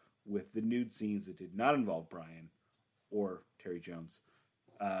do with the nude scenes that did not involve Brian or Terry Jones.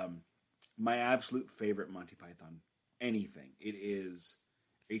 Um, my absolute favorite Monty Python anything. It is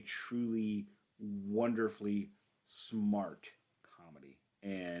a truly wonderfully smart comedy,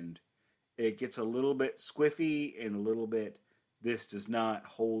 and it gets a little bit squiffy and a little bit this does not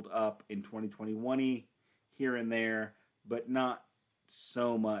hold up in 2021 here and there, but not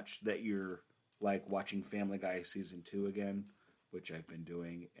so much that you're like watching Family Guy season 2 again, which I've been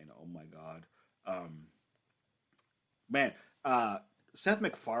doing, and oh my god. Um, man, uh, Seth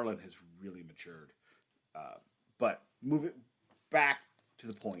MacFarlane has really matured. Uh, but moving back to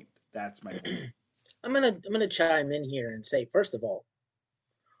the point, that's my point. I'm gonna chime in here and say, first of all,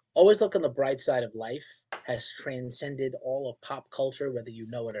 always look on the bright side of life has transcended all of pop culture, whether you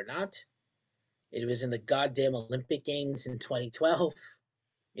know it or not. It was in the goddamn Olympic Games in 2012.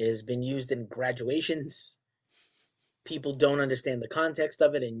 It has been used in graduations. People don't understand the context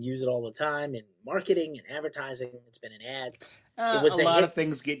of it and use it all the time in marketing and advertising. It's been in ads. It A was the lot of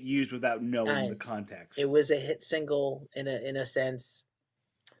things get hits. used without knowing the It context. was a hit single in a sense.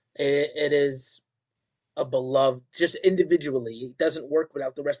 It is a beloved just individually. It doesn't work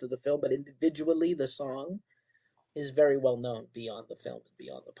without the rest of the film, but individually, the song is very well known beyond the film and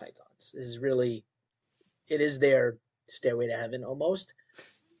beyond the Pythons. This is really it is their Stairway to Heaven almost.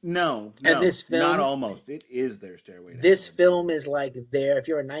 No, And no, not almost. It is their Stairway to this Heaven. film is like their if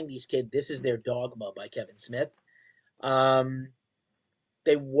you're a 90s kid, this is their Dogma by Kevin Smith. Um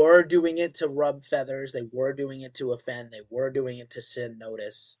they were doing it to rub feathers, they were doing it to offend, they were doing it to send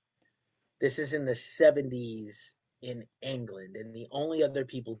notice. This is in the 70s in England, and the only other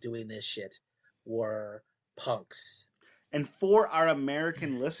people doing this shit were punks. And for our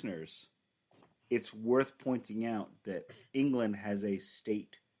American listeners, it's worth pointing out that England has a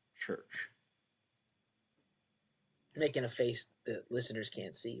state church. Making a face that listeners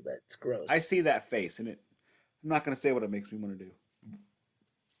can't see, but it's I gross. see that face, and I'm not going to say what it makes me want to do.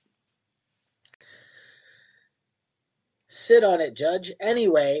 Sit on it, Judge.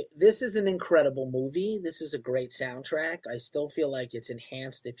 Anyway, this is an incredible movie. This is a great soundtrack. I still feel like it's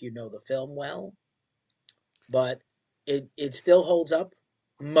enhanced if you know the film well, but it still holds up,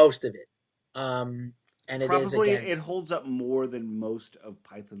 most of it. Um, and it is Probably again it holds up more than most of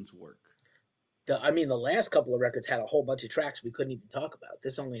Python's work. the last couple of records had a whole bunch of tracks we couldn't even talk about.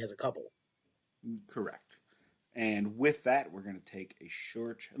 This only has a couple. Correct. And with that, we're going to take a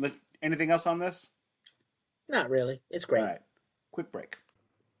short. Anything else on this? Not really. It's All great. right. Quick break.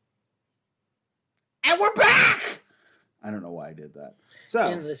 And we're back! I don't know why I did that. So.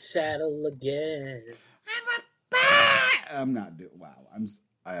 In the saddle again. And we're back! I'm not doing. Wow.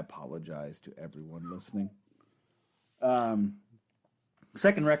 I apologize to everyone listening.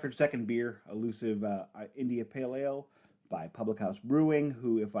 Second record, second beer, elusive India Pale Ale by Public House Brewing,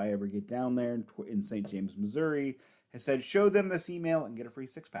 who, if I ever get down there in St. James, Missouri, has said, show them this email and get a free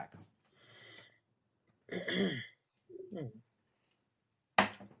 6-pack.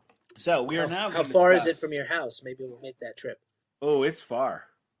 So we are now How going to far discuss... is it from your house? Maybe we'll make that trip. Oh, it's far.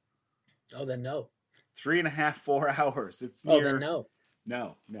 Oh, then no. 3.5, 4 hours. It's near... Oh, then no.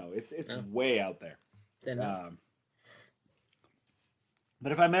 No, it's No. way out there. Then no.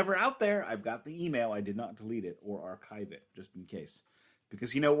 But if I'm ever out there, I've got the email. I did not delete it or archive it, just in case.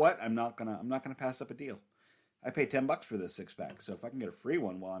 Because you know what? I'm not gonna pass up a deal. I paid $10 for this 6-pack, so if I can get a free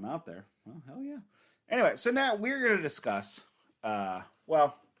one while I'm out there, well, hell yeah. Anyway, so now we're gonna discuss. Do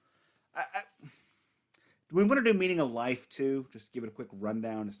we want to do Meaning of Life too? Just give it a quick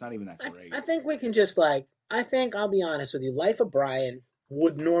rundown. It's not even that great. I think we can just I'll be honest with you. Life of Brian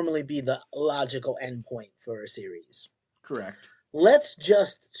would normally be the logical endpoint for a series. Correct. Let's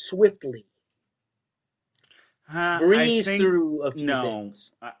just swiftly breeze through a few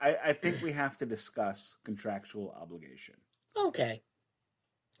things. I think we have to discuss contractual obligation. Okay.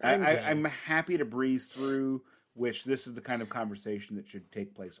 I'm happy to breeze through, which this is the kind of conversation that should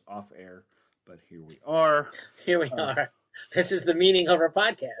take place off air, but here we are. Here we are. This is the meaning of our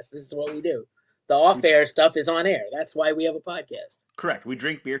podcast. This is what we do. The off-air stuff is on air. That's why we have a podcast. Correct. We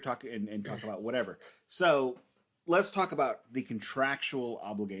drink beer, talk and talk about whatever. So let's talk about the contractual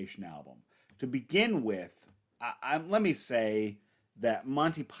obligation album. To begin with, let me say that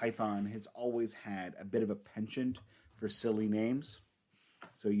Monty Python has always had a bit of a penchant for silly names.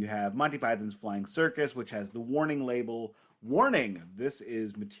 So you have Monty Python's Flying Circus, which has the warning label, warning, this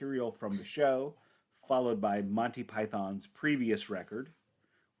is material from the show, followed by Monty Python's previous record,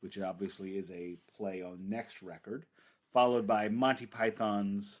 which obviously is a play on next record. followed by Monty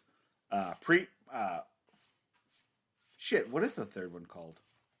Python's what is the third one called?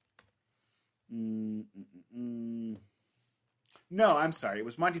 No, I'm sorry. It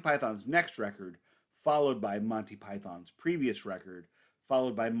was Monty Python's next record, followed by Monty Python's previous record,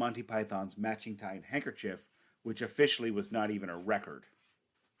 followed by Monty Python's Matching Tie and Handkerchief, which officially was not even a record.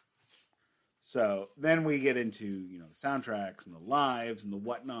 So then we get into, the soundtracks and the lives and the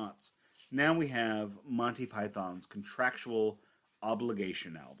whatnots. Now we have Monty Python's Contractual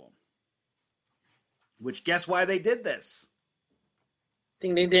Obligation album. Which, guess why they did this?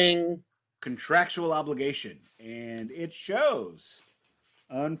 Ding, ding, ding. Contractual obligation. And it shows,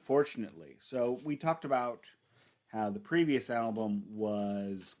 unfortunately. So we talked about how the previous album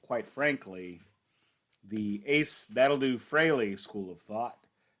was, quite frankly, the Ace That'll Do Frehley school of thought.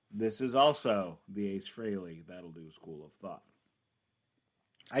 This is also the Ace Frehley That'll Do school of thought.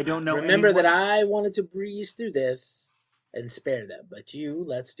 I don't know. Remember that I wanted to breeze through this and spare them, but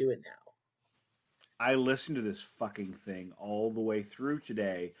let's do it now. I listened to this fucking thing all the way through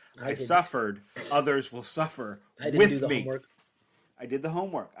today. I suffered. Others will suffer with me. I didn't do the homework. I did the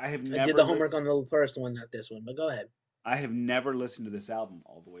homework. I did the homework on the first one, not this one, but go ahead. I have never listened to this album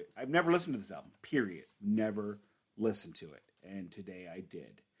all the way. I've never listened to this album, period. Never listened to it. And today I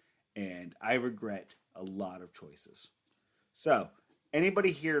did. And I regret a lot of choices. So,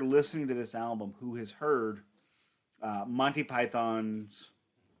 anybody here listening to this album who has heard Monty Python's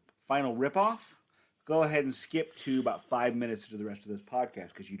final ripoff, go ahead and skip to about 5 minutes to the rest of this podcast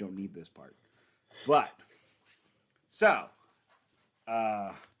because you don't need this part. But, so,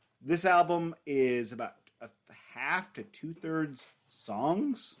 this album is about a half to 2/3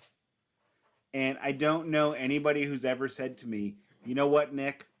 songs. And I don't know anybody who's ever said to me, you know what,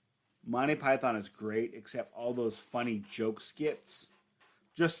 Nick? Monty Python is great, except all those funny joke skits.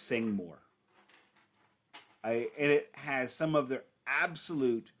 Just sing more. And it has some of their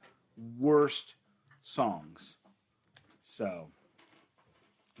absolute worst songs. So,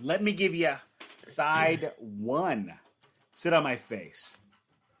 let me give you side one. Sit on my face.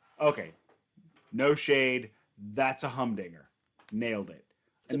 Okay. No shade. That's a humdinger. Nailed it.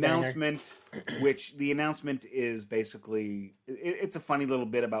 Announcement, which the announcement is basically, it's a funny little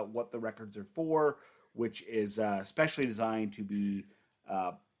bit about what the records are for, which is specially designed to be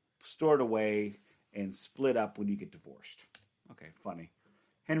stored away and split up when you get divorced. Okay, funny.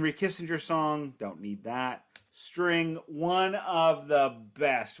 Henry Kissinger song, don't need that. String, one of the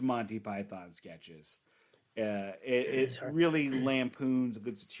best Monty Python sketches. It really lampoons a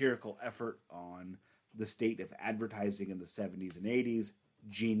good satirical effort on the state of advertising in the 70s and 80s.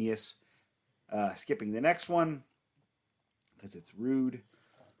 Genius. Skipping the next one because it's rude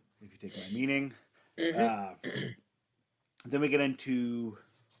if you take my meaning. Then we get into,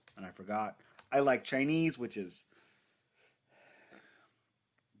 and I forgot, I Like Chinese, which is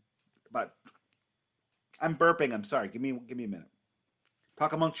about, I'm burping, I'm sorry, give me a minute.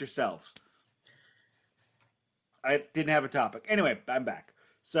 Talk amongst yourselves. I didn't have a topic. Anyway, I'm back.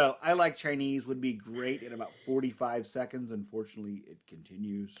 So, I Like Chinese would be great in about 45 seconds. Unfortunately, it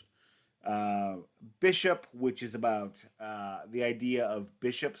continues. Bishop, which is about the idea of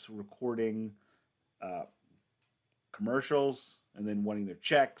bishops recording commercials and then wanting their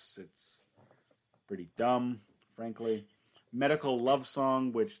checks. It's pretty dumb, frankly. Medical Love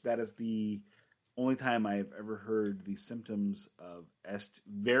Song, which that is the only time I've ever heard the symptoms of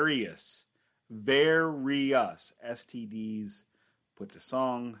various STDs put to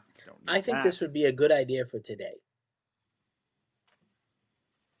song. I think this would be a good idea for today.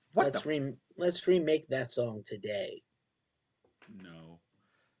 Let's remake that song today. No.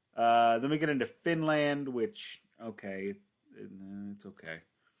 Then we get into Finland, which, okay, it's okay.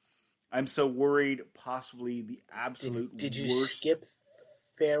 I'm so worried, possibly the absolute worst. Did you skip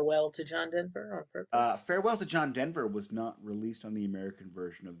Farewell to John Denver on purpose? Farewell to John Denver was not released on the American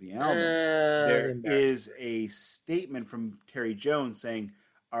version of the album. There is a statement from Terry Jones saying,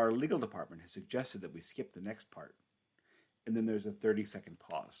 our legal department has suggested that we skip the next part. And then there's a 30-second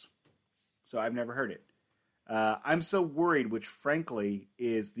pause. So I've never heard it. I'm so worried, which frankly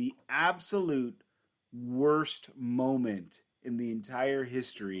is the absolute worst moment in the entire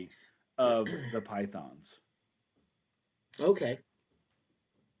history of the Pythons. Okay.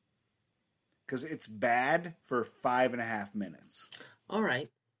 Because it's bad for 5.5 minutes. All right,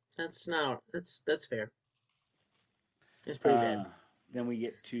 that's fair. It's pretty bad. Then we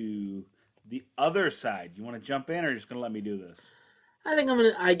get to the other side. You want to jump in, or are you just gonna let me do this? I think I'm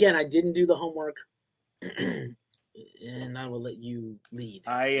gonna. Again, I didn't do the homework, and I will let you lead.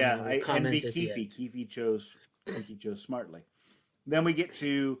 I envy Keefe. Keefe chose smartly. Then we get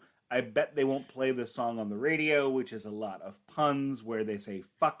to I bet they won't play this song on the radio, which is a lot of puns where they say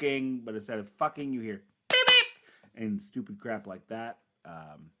fucking, but instead of fucking, you hear beep beep and stupid crap like that.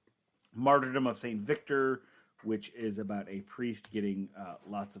 Martyrdom of Saint Victor, which is about a priest getting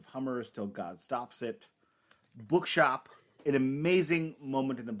lots of Hummers till God stops it. Bookshop, an amazing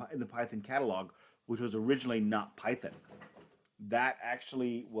moment in the Python catalog, which was originally not Python. That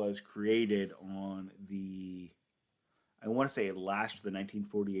actually was created on the, I want to say it lasted the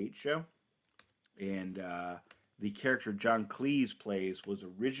 1948 show. And the character John Cleese plays was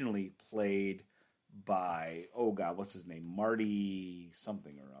originally played by, oh God, what's his name? Marty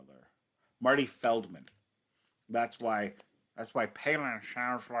something or other. Marty Feldman. That's why Palin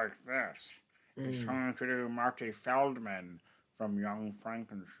sounds like this. He's trying to do Marty Feldman from Young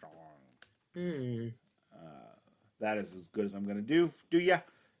Frankenstein. That is as good as I'm going to do. Do ya?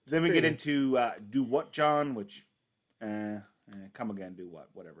 Then we get into Do What, John, which, come again, do what,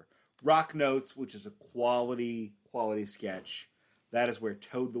 whatever. Rock Notes, which is a quality sketch. That is where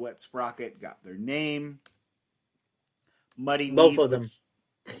Toad the Wet Sprocket got their name. Muddy Both Knees, of them.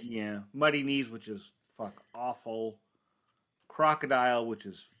 Muddy Knees, which is fuck awful. Crocodile, which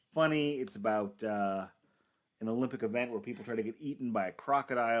is funny. It's about an Olympic event where people try to get eaten by a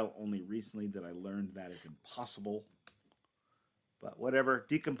crocodile. Only recently did I learn that is impossible. But whatever.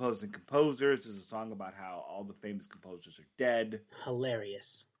 Decomposing Composers is a song about how all the famous composers are dead.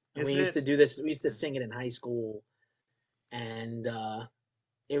 Hilarious. Is we it? used to do this. We used to sing it in high school, and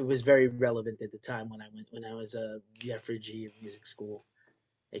it was very relevant at the time when I was a refugee of music school.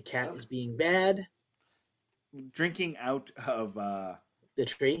 A cat is being bad. Drinking out of the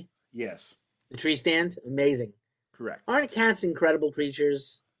tree. Yes. The tree stand. Amazing. Correct. Aren't cats incredible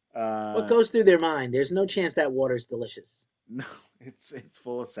creatures? What goes through their mind? There's no chance that water's delicious. No, it's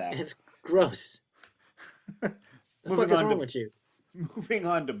full of sap. It's gross. The fuck is wrong with you? Moving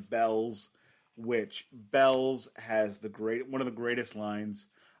on to Bells, which Bells has one of the greatest lines.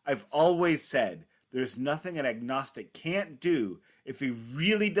 I've always said there's nothing an agnostic can't do if he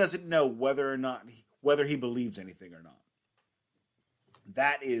really doesn't know whether he believes anything or not.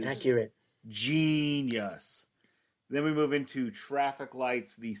 That is accurate. Genius. Then we move into Traffic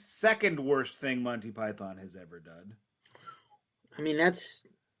Lights, the second worst thing Monty Python has ever done. I mean, that's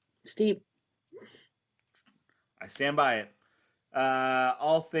steep. I stand by it.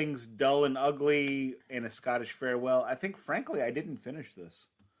 All Things Dull and Ugly and A Scottish Farewell. I think, frankly, I didn't finish this.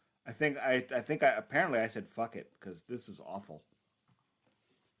 I think apparently I said fuck it because this is awful.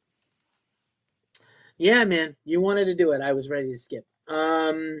 Yeah, man, you wanted to do it. I was ready to skip.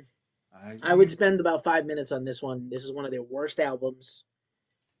 I would spend about 5 minutes on this one. This is one of their worst albums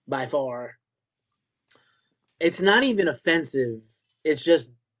by far. It's not even offensive. It's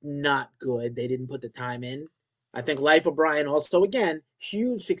just not good. They didn't put the time in. I think Life of Brian also, again,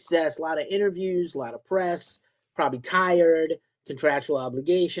 huge success. A lot of interviews, a lot of press. Probably tired. Contractual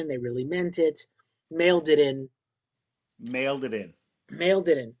obligation. They really meant it. Mailed it in.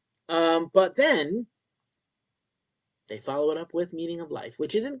 But then they follow it up with Meaning of Life,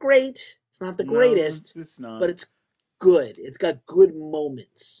 which isn't great. It's not the greatest. It's not. But it's good. It's got good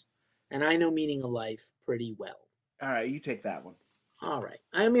moments. And I know Meaning of Life pretty well. All right, you take that one. All right.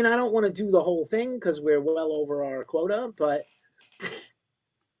 I mean, I don't want to do the whole thing because we're well over our quota, but,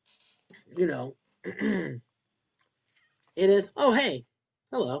 it is. Oh, hey.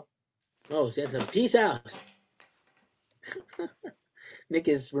 Hello. Oh, that's a peace out. Nick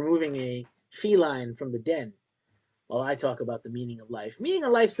is removing a feline from the den while I talk about the Meaning of Life. Meaning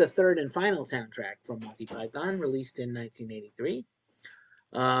of Life's the third and final soundtrack from Monty Python, released in 1983,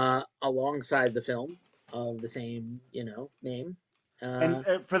 alongside the film of the same, name.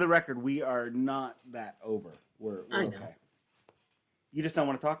 And for the record, we are not that over. We're I know. Okay. You just don't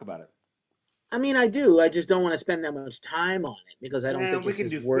want to talk about it. I mean, I do. I just don't want to spend that much time on it because I don't think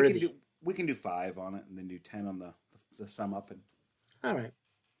it's worthy. We can do 5 on it and then do 10 on the sum up. All right.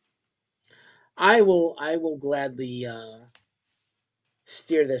 I will gladly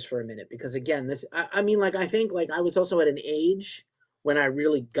steer this for a minute because again, I think I was also at an age when I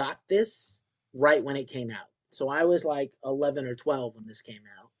really got this right when it came out. So I was like 11 or 12 when this came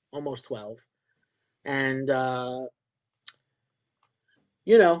out, almost 12. And,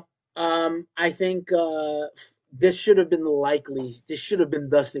 I think this should have been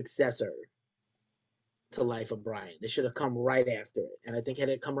the successor to Life of Brian. This should have come right after it. And I think had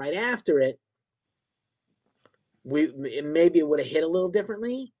it come right after it, maybe it would have hit a little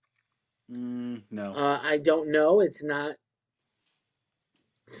differently. No. I don't know. It's not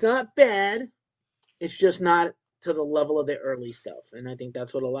bad. It's just not to the level of the early stuff. And I think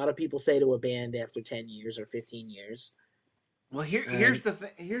that's what a lot of people say to a band after 10 years or 15 years. Well, And here's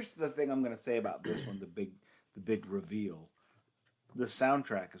the thing I'm going to say about this one. The big reveal. The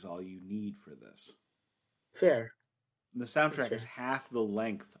soundtrack is all you need for this. fair. The That's soundtrack is fair. half the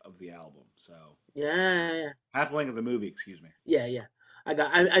length of the album, so Yeah, half the length of the movie. Excuse me. yeah, yeah.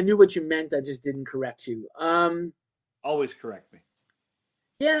 I knew what you meant. I just didn't correct you. Always correct me.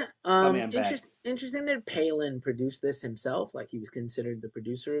 Yeah. Tell me I'm bad. Interesting that Palin produced this himself. Like he was considered the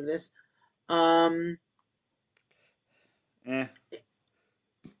producer of this. Um, Eh.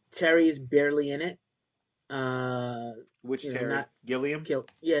 Terry is barely in it. Uh, Which you know, Terry not Gilliam?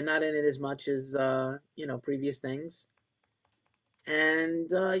 not in it as much as previous things. And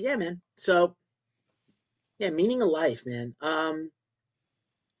yeah, man. So yeah, meaning of life, man.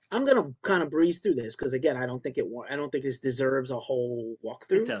 I'm gonna kind of breeze through this because again, I don't think this deserves a whole It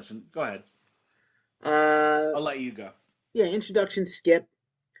walkthrough. doesn't. Go ahead. Uh, I'll let you go. yeah, introduction skip.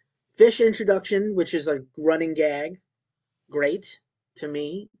 Fish introduction, which is a running gag. Great to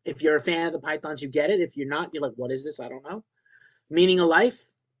me. If you're a fan of the Pythons, you get it. If you're not, you're like, what is this? I don't know. Meaning of life,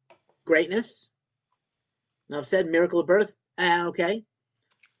 greatness. Now I've said miracle of birth. Okay.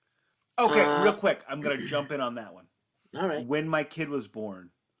 Okay, real Uh, quick, I'm gonna jump in on that one. all right. When my kid was born,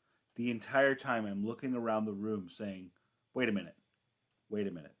 the entire time I'm looking around the room saying, "Wait a minute, wait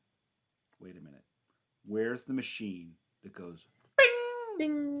a minute, wait a minute. Where's the machine that goes bing?"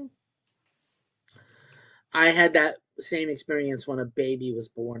 Ding. I had that same experience when a baby was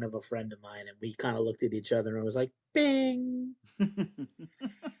born of a friend of mine, and we kind of looked at each other and was like, "Bing,"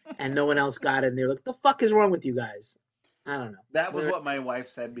 and no one else got it. And they're like, "The fuck is wrong with you guys?" I don't know. That was what my wife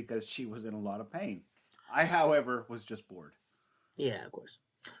said because she was in a lot of pain. I, however, was just bored. Yeah, of course.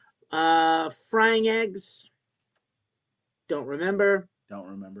 Frying eggs. Don't remember. Don't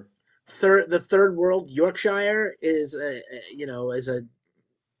remember. The third world Yorkshire is a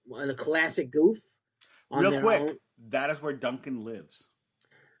classic goof on Real their quick, own. that is where Duncan lives.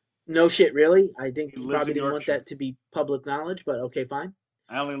 No shit, really. I think He he lives probably in didn't want Yorkshire. that to be public knowledge, but okay, fine.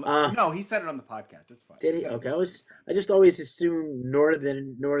 I only Uh, no. He said it on the podcast. It's fine. did He he? said it on Okay, the phone. It's fine. I just always assume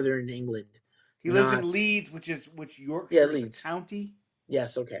northern England, He lives in not Leeds, which yeah Yorkshire is a Leeds. county,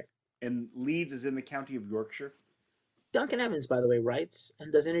 Yes, okay. and Leeds is in the county of Yorkshire. Duncan Evans, by the way, writes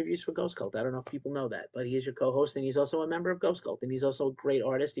and does interviews for Ghost Cult. I don't know if people know that, but he is your co-host, and he's also a member of Ghost Cult, and he's also a great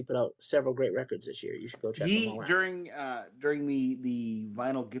artist. He put out several great records this year. You should go check them He all out. during the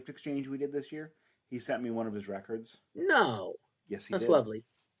vinyl gift exchange we did this year, he sent me one of his records. No, Yes, he that's did, lovely,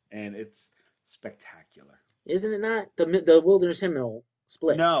 and it's spectacular. isn't it? Not the Wilderness Hymnal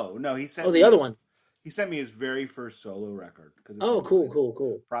split. No, Oh, the other one. he sent me his very first solo record because it's Oh, on cool, vinyl. cool,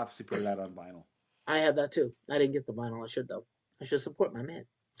 cool. Prophecy put it out on vinyl. I have that too. I didn't get the vinyl. I should though. I should support my man.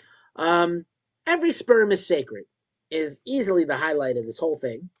 Um, every sperm is sacred is easily the highlight of this whole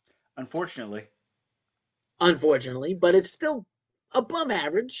thing. Unfortunately, Unfortunately, but it's still above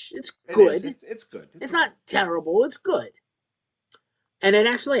average. It's it is. good. It's good. It's It's good. not terrible. It's good. And it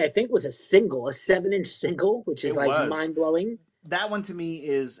actually, I think, was a single, a 7-inch single, which is It like was. mind blowing. That one to me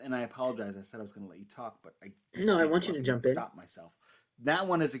is, and I apologize. I said I was going to let you talk, but I No, I can't want you to fucking jump in. stop myself. That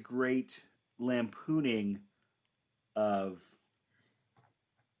one is a great lampooning of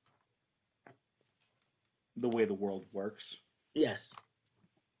the way the world works. Yes.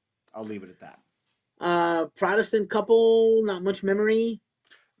 I'll leave it at that. Protestant couple, not much memory.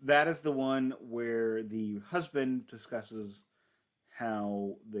 That is the one where the husband discusses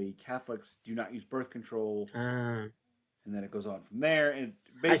how the Catholics do not use birth control, Uh, and then it goes on from there. And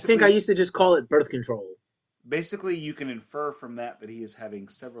I think I basically, used to just call it birth control. basically, you can infer from that that he is having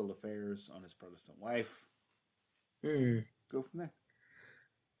several affairs on his Protestant wife. Hmm. Go from there.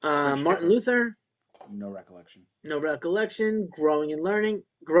 French Martin Tipper, Luther, no recollection. no recollection.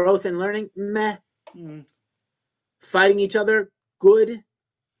 Growth and learning, meh. Mm. Fighting each other, good.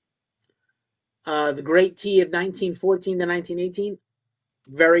 The Great Tea of 1914 to 1918,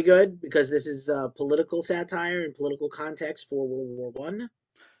 very good because this is political satire and political context for World War One.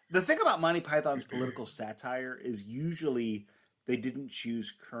 The thing about Monty Python's political satire is usually they didn't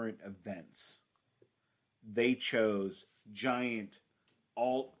choose current events. They chose giant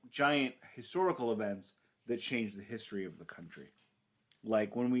historical events that changed the history of the country.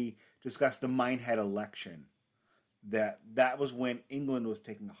 Like when we discussed the Minehead election, that was when England was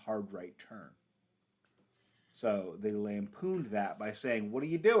taking a hard right turn. So they lampooned that by saying, "What are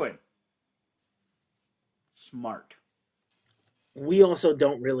you doing?" Smart. We also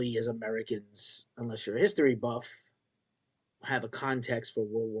don't really, as Americans, unless you're a history buff, have a context for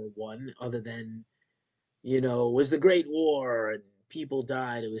World War One other than was the Great War and people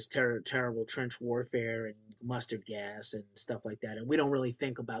died. It was terrible trench warfare and mustard gas and stuff like that. And we don't really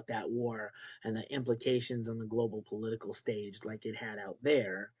think about that war and the implications on the global political stage like it had out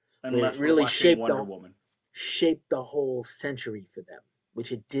there. But it Unless we're really watching Wonder Woman. shaped the whole century for them,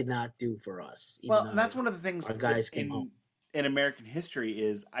 which it did not do for us, even Well, and though that's one of the things our that guys came home. in American history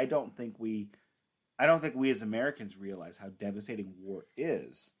is I don't think we as Americans realize how devastating war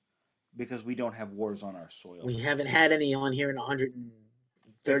is because we don't have wars on our soil. We haven't had any on here in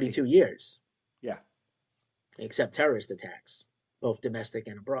 132 50. years. Yeah. Except terrorist attacks, both domestic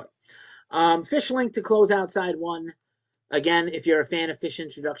and abroad. Fish Link to close out side one. Again, if you're a fan of Fish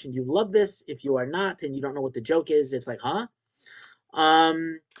Introduction, you love this. If you are not and you don't know what the joke is, it's like, huh?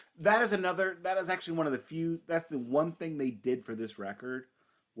 That is actually one of the few, that's the one thing they did for this record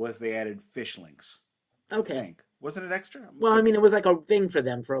was they added fish links. Okay. I think. Wasn't it extra? Well, I mean, it was like a thing for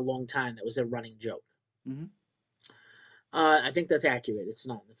them for a long time. That was a running joke. Mm-hmm. I think that's accurate. It's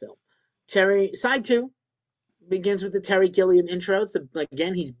not in the film. Side two begins with the Terry Gilliam intro. So,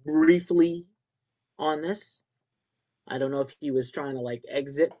 again, he's briefly on this. I don't know if he was trying to like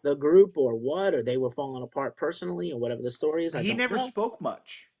exit the group or what, or they were falling apart personally, or whatever the story is. He never spoke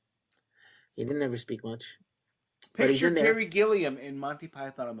much. He didn't ever speak much. Picture Terry Gilliam in Monty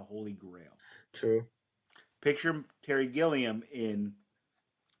Python and the Holy Grail. True. Picture Terry Gilliam in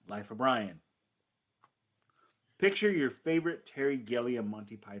Life of Brian. Picture your favorite Terry Gilliam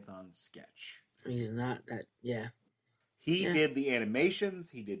Monty Python sketch. He's not that, yeah. He did the animations,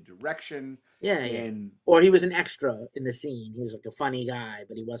 he did direction. Or he was an extra in the scene. He was like a funny guy,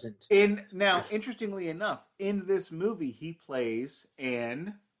 but he wasn't. Now, interestingly enough, in this movie, he plays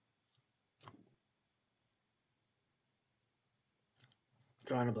an...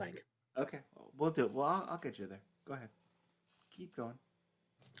 Drawing a blank. Okay, we'll do it. Well, I'll get you there. Go ahead. Keep going.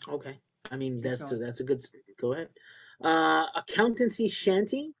 Okay. I mean, that's a good... Go ahead. Accountancy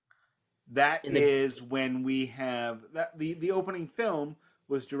Shanty? That is when we have... The opening film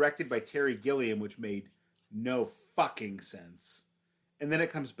was directed by Terry Gilliam, which made no fucking sense. And then it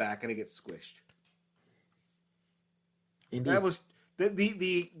comes back and it gets squished. Indeed. That was...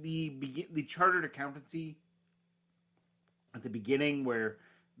 The chartered accountancy at the beginning where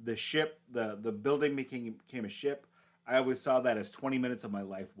the ship, the building became a ship, I always saw that as 20 minutes of my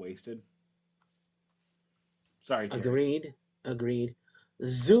life wasted. Sorry, Terry. Agreed.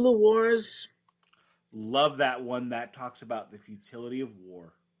 Zulu Wars. Love that one. That talks about the futility of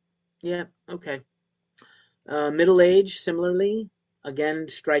war. Yeah, okay. Middle Age, similarly. Again,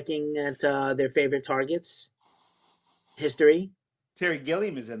 striking at their favorite targets. History. Terry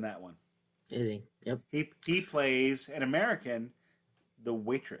Gilliam is in that one. Is he? Yep. He plays an American, the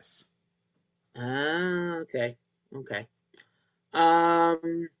waitress. Okay.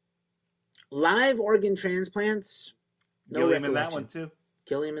 Live organ transplants. No Gilliam in that one too.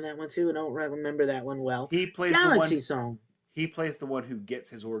 Gilliam in that one too. I don't remember that one well. He plays Galaxy Song. He plays the one who gets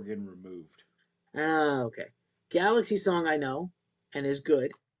his organ removed. Okay. Galaxy Song I know and is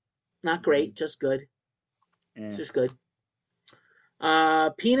good. Not great, just good. It's just good.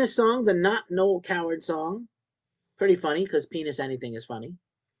 Penis Song, the Not Noel Coward song. Pretty funny because Penis Anything is funny.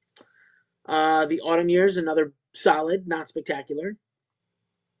 The Autumn Years, another solid, not spectacular.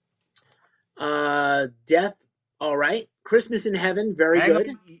 Death, all right. Christmas in Heaven, very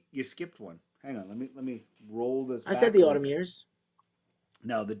good. You skipped one. Hang on, let me roll this back. I said the Autumn Years.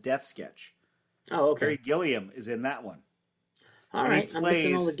 No, the Death sketch. Oh, okay. Terry Gilliam is in that one. All right, I'm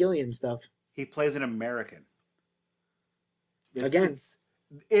missing all the Gilliam stuff. He plays an American. Again.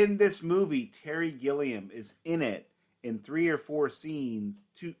 In this movie, Terry Gilliam is in it in 3 or 4 scenes,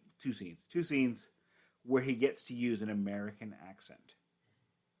 two scenes where he gets to use an American accent.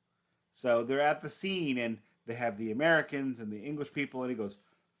 So they're at the scene and they have the Americans and the English people, and he goes,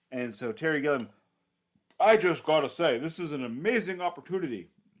 and so Terry Gilliam, I just gotta say, this is an amazing opportunity.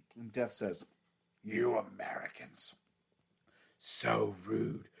 And Death says, you Americans, so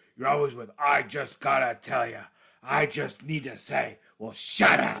rude. You're always with, I just gotta tell you. I just need to say, well,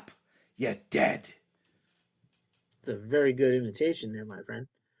 shut up. You're dead. It's a very good imitation there, my friend.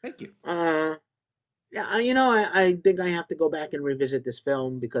 Thank you. Yeah, I think I have to go back and revisit this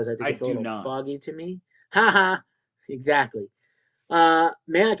film because I think it's a little foggy to me. Haha, exactly.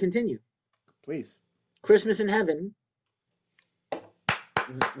 May I continue? Please. Christmas in Heaven.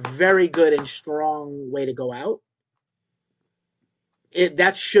 Very good and strong way to go out.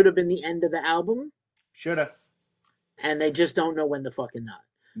 That should have been the end of the album. Shoulda. And they just don't know when to fucking not.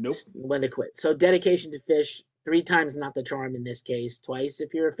 Nope. When to quit. So Dedication to Fish, 3 times not the charm in this case. Twice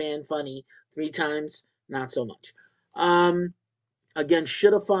if you're a fan, funny. 3 times, not so much. Again,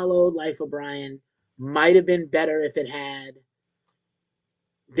 should have followed Life of Brian. Might have been better if it had.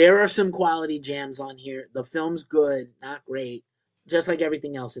 There are some quality jams on here. The film's good, not great, just like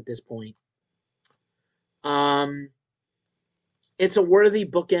everything else at this point. Um, it's a worthy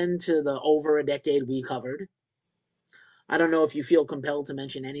bookend to the over a decade we covered. I don't know if you feel compelled to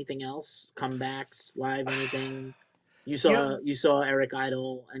mention anything else, comebacks, live, anything. You You know, saw Eric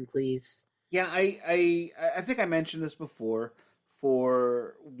Idle and Cleese. yeah, I think I mentioned this before.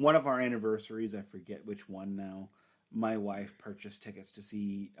 For one of our anniversaries, I forget which one now. My wife purchased tickets to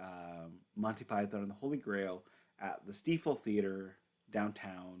see Monty Python and the Holy Grail at the Stiefel Theater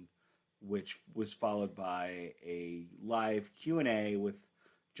downtown, which was followed by a live Q&A with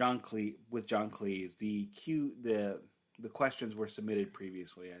John Cleese. The questions were submitted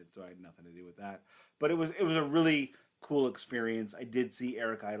previously, so I had nothing to do with that. But it was a really cool experience. I did see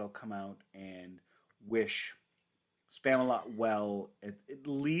Eric Idle come out and wish Spamalot well at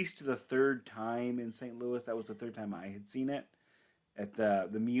least the third time in St. Louis. That was the third time I had seen it at the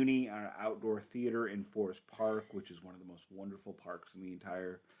Muni Outdoor Theater in Forest Park, which is one of the most wonderful parks in the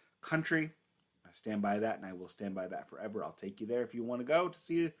entire country. I stand by that, and I will stand by that forever. I'll take you there if you want to go to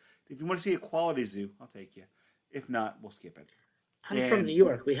see. If you want to see a quality zoo, I'll take you. If not, we'll skip it. I'm from New And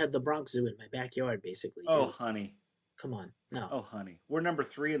York. We had the Bronx Zoo in my backyard, basically, oh, dude. honey, Come on. No. oh, honey, we're number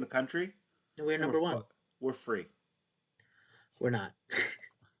 3 in the country, We're and number one. we're free. We're not.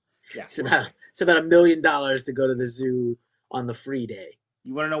 Yeah, It's we're free. about $1 million to go to the zoo on the free day.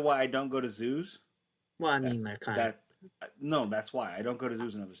 You want to know why I don't go to zoos? Well, I mean, That's they're kind of. that. No, that's why I don't go to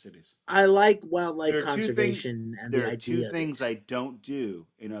zoos in other cities. I like wildlife There are two things. conservation and the There are two idea of things it. I don't do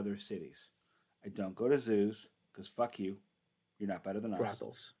in other cities. I don't go to zoos because fuck you, you're not better than us,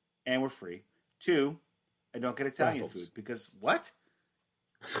 Brothels. and we're free. Two, I don't get Italian food Brothels. because what?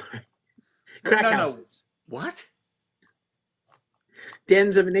 Sorry. What? Crack No, no. houses. What?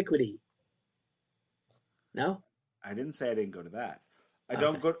 Dens of iniquity. No? I didn't say I didn't go to that. I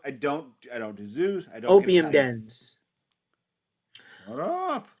don't Okay. go. I don't. I don't do zoos. I don't get Opium Italian. dens. Shut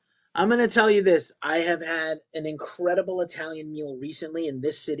up. I'm going to tell you this. I have had an incredible Italian meal recently in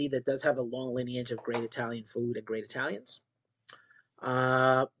this city that does have a long lineage of great Italian food and great Italians.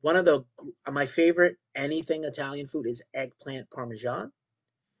 One of the my favorite anything Italian food is eggplant parmesan.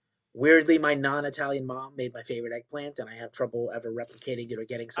 Weirdly, my non-Italian mom made my favorite eggplant, and I have trouble ever replicating it or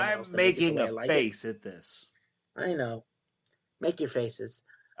getting someone else I'm to make it the making way a I like it. face at this. I know. Make your faces.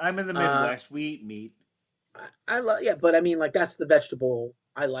 I'm in the Uh, Midwest. We eat meat. I love, yeah, but I mean, like, that's the vegetable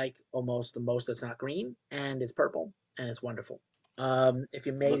I like almost the most that's not green, and it's purple, and it's wonderful. If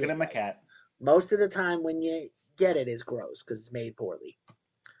you made Looking it at my right. cat. Most of the time when you get it, it's gross because it's made poorly.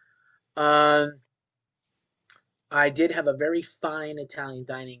 Um, I did have a very fine Italian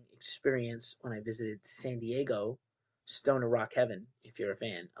dining experience when I visited San Diego, Stoner Rock Heaven, if you're a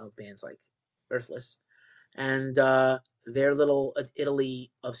fan of bands like Earthless. And their little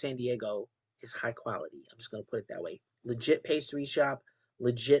Italy of San Diego is high quality. I'm just going to put it that way. Legit pastry shop,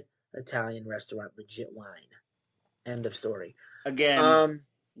 legit Italian restaurant, legit wine. End of story. Again, Um,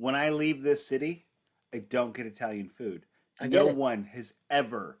 when I leave this city, I don't get Italian food. I No get it. one has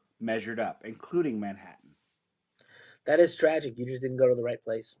ever measured up, including Manhattan. That is tragic. You just didn't go to the right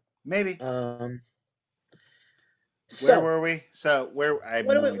place. Maybe. Um, Where so were we? So where I have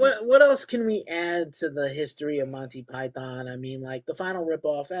what, do no we, idea. what else can we add to the history of Monty Python? I mean, like the final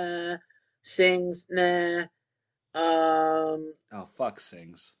ripoff, sings, nah. Um, Oh fuck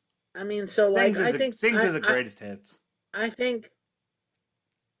sings. I mean, so like Sings is a greatest hits. I think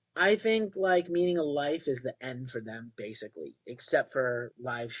I think like Meaning of Life is the end for them basically, except for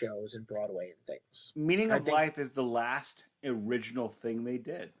live shows and Broadway and things. Meaning I of think Life is the last original thing they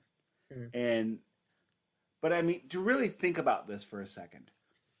did. mm, And but I mean to really think about this for a second.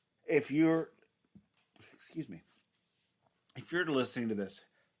 If you're excuse me, if you're listening to this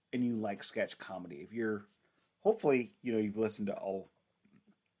and you like sketch comedy, if you're hopefully, you've listened to all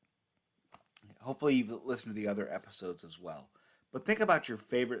hopefully you've listened to the other episodes as well. But think about your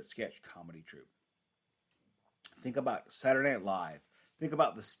favorite sketch comedy troupe. Think about Saturday Night Live. Think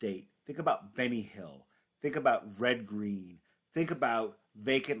about The State. Think about Benny Hill. Think about Red Green. Think about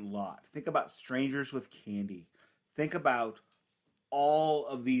Vacant Lot. Think about Strangers with Candy. Think about all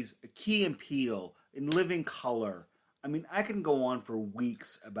of these Key and Peele in Living Color. I mean, I can go on for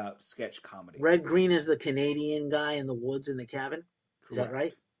weeks about sketch comedy. Red Green is the Canadian guy in the woods in the cabin. Is that Correct.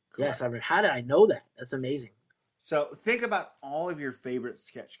 right? Yes, I Correct. read. How did I know that? That's amazing. So think about all of your favorite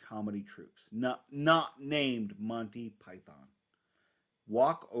sketch comedy troupes, not named Monty Python.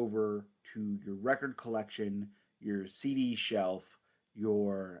 Walk over to your record collection, your CD shelf,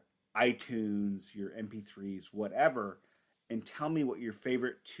 your iTunes, your MP3s, whatever, and tell me what your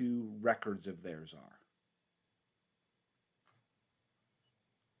favorite two records of theirs are.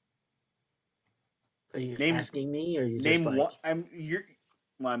 Are you Name asking me, or are you just name like, what I'm you're.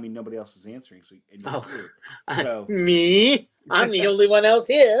 Well, I mean nobody else is answering, so and you're oh, here. So me? I'm the only one else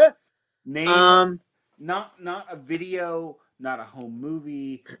here. name Um, not a video, not a home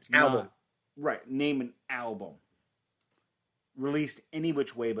movie, album. not right. Name an album released any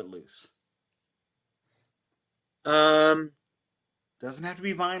which way but loose. Um, Doesn't have to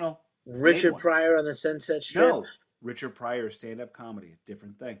be vinyl. Name Richard one. Pryor on the Sunset Strip. No, Richard Pryor stand up comedy,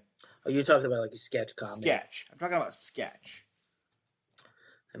 different thing. Oh, you talking about like a sketch comedy? Sketch. I'm talking about sketch.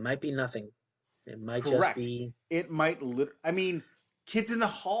 It might be nothing. It might just Correct. be. It might. I mean, Kids in the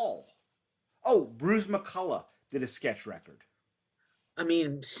Hall. Oh, Bruce McCullough did a sketch record. I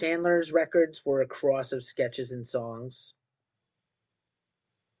mean, Sandler's records were a cross of sketches and songs.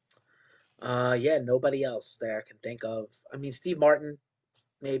 Yeah, nobody else that I can think of. I mean, Steve Martin,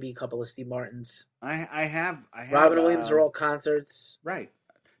 maybe a couple of Steve Martins. I have Robin Williams are all concerts. right.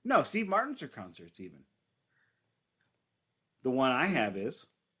 No, Steve Martin's are concerts even. The one I have is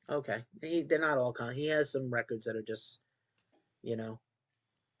Okay, they're not all He has some records that are just, you know,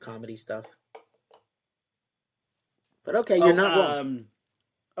 comedy stuff. But okay, you're not wrong.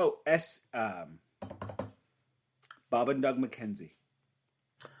 oh S Bob and Doug McKenzie.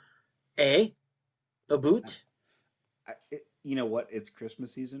 A boot. You know what? It's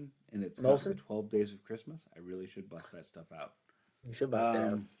Christmas season, and it's got Molson? the 12 Days of Christmas. I really should bust that stuff out. You should bust it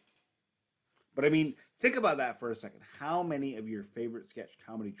out. But I mean, think about that for a second. How many of your favorite sketch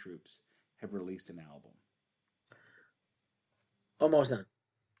comedy troupes have released an album? Almost none.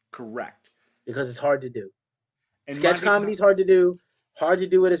 Correct. Because it's hard to do. And Sketch comedy's hard to do. Hard to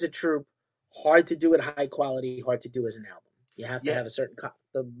do it as a troupe. Hard to do it high quality. Hard to do as an album. You have to have a certain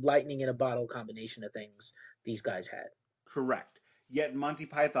the lightning in a bottle combination of things these guys had. Correct. Yet Monty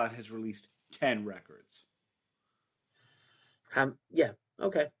Python has released 10 records. Yeah.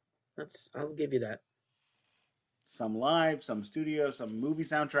 Okay. I'll give you that. Some live, some studio, some movie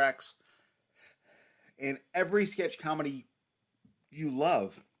soundtracks. And every sketch comedy you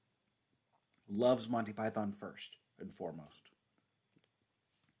loves Monty Python first and foremost.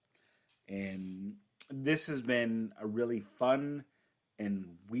 And this has been a really fun and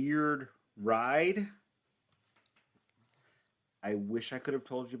weird ride. I wish I could have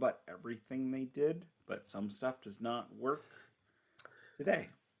told you about everything they did, but some stuff does not work today.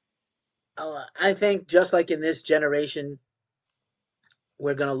 I think just like in this generation,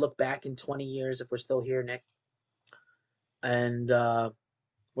 we're going to look back in 20 years if we're still here, Nick. And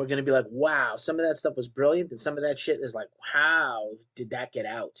we're going to be like, wow, some of that stuff was brilliant. And some of that shit is like, how did that get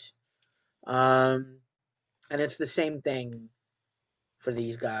out? And it's the same thing for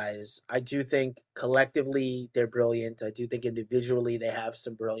these guys. I do think collectively they're brilliant. I do think individually they have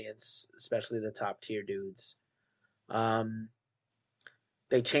some brilliance, especially the top tier dudes.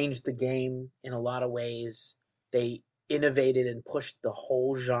 They changed the game in a lot of ways. They innovated and pushed the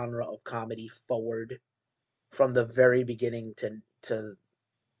whole genre of comedy forward from the very beginning to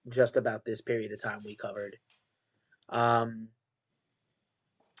just about this period of time we covered.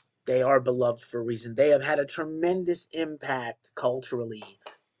 They are beloved for a reason. They have had a tremendous impact culturally,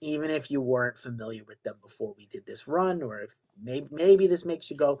 even if you weren't familiar with them before we did this run, or if maybe this makes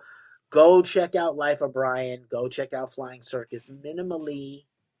you go check out Life of Brian, go check out Flying Circus. Minimally,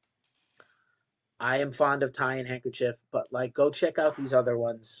 I am fond of Tie and Handkerchief, but like go check out these other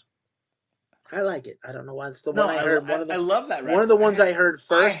ones. I like it. I don't know why it's the one I heard. I love that record. One of the ones I heard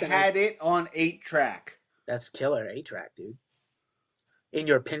first. I had it on 8-track. That's killer 8-track, dude. In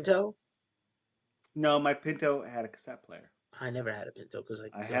your Pinto? No, my Pinto had a cassette player. I never had a Pinto because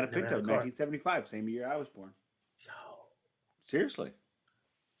I had a Pinto, 1975, same year I was born. Yo. Seriously.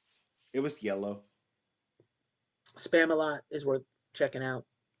 It was yellow. Spamalot is worth checking out.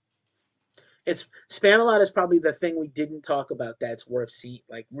 Spamalot is probably the thing we didn't talk about that's worth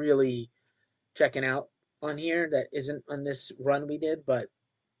really checking out on here that isn't on this run we did, but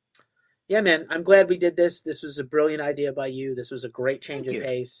yeah, man, I'm glad we did this. This was a brilliant idea by you. This was a great change of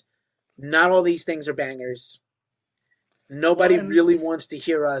pace. Not all these things are bangers. Nobody really wants to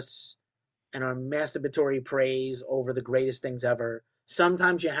hear us and our masturbatory praise over the greatest things ever.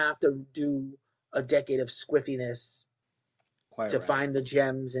 Sometimes you have to do a decade of squiffiness find the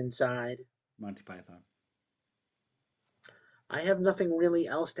gems inside. Monty Python. I have nothing really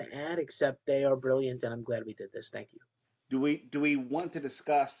else to add except they are brilliant, and I'm glad we did this. Thank you. Do we want to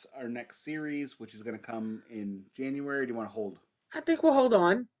discuss our next series, which is going to come in January? Or do you want to hold? I think we'll hold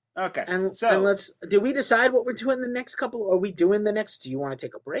on. Okay. And let's. Did we decide what we're doing the next couple? Are we doing the next? Do you want to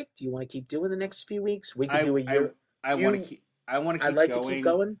take a break? Do you want to keep doing the next few weeks? We can do a year. I want to keep. I'd like to keep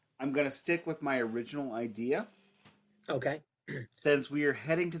going. I'm going to stick with my original idea. Okay. Since we are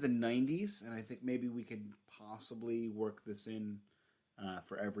heading to the 90s, and I think maybe we could possibly work this in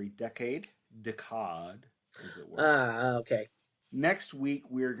for every decade, as it were. Okay. Next week,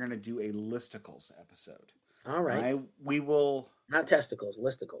 we're going to do a listicles episode. All right. We will, Not testicles,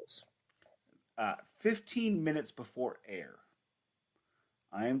 listicles. 15 minutes before air,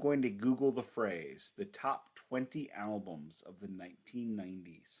 I am going to Google the phrase, the top 20 albums of the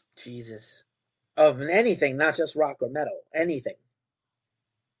 1990s. Jesus. Of anything, not just rock or metal. Anything.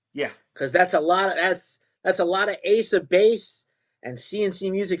 Yeah. Because that's a lot of that's a lot of Ace of Base and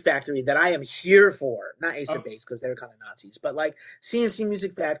CNC Music Factory that I am here for. Not Ace of Base because they're kind of Nazis, but like CNC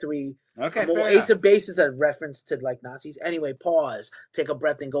Music Factory. Okay, well, Ace of Base is a reference to like Nazis. Anyway, pause, take a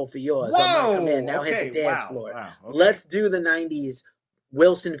breath, and go for yours. Whoa! I'm gonna come in now. Hit the dance floor. Wow, okay. Let's do the '90s.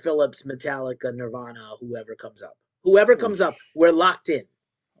 Wilson Phillips, Metallica, Nirvana, whoever comes up. Whoever comes up, we're locked in.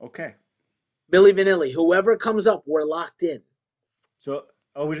 Okay. Billy Vanilli, whoever comes up, we're locked in. So,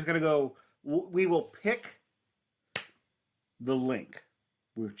 we're just going to go, we will pick the link.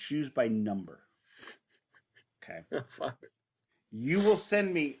 We'll choose by number. Okay. Oh, fuck. You will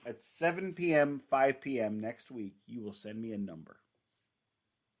send me at 7 p.m., 5 p.m. next week, you will send me a number.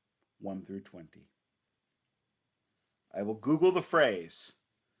 1 through 20. I will Google the phrase,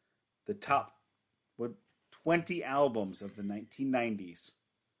 the top 20 albums of the 1990s.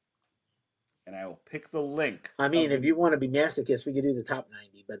 And I will pick the link. I mean, if you want to be masochist, we could do the top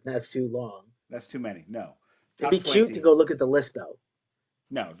 90, but that's too long. That's too many. No. It'd be cute to go look at the list, though.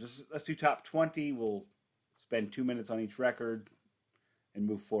 No, just let's do top 20. We'll spend 2 minutes on each record and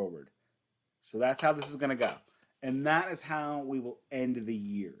move forward. So that's how this is going to go. And that is how we will end the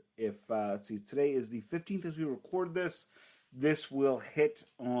year. If, let's see, today is the 15th as we record this. This will hit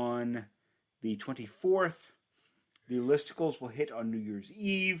on the 24th. The listicles will hit on New Year's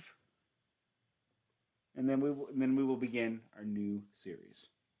Eve. And then we will begin our new series.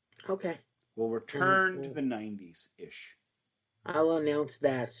 Okay. We'll return to the 90s-ish. I'll announce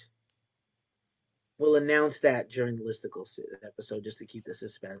that. We'll announce that during the listicle episode just to keep the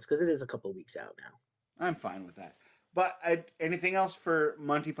suspense, because it is a couple weeks out now. I'm fine with that. But anything else for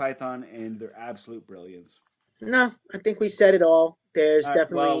Monty Python and their absolute brilliance? No, I think we said it all. There's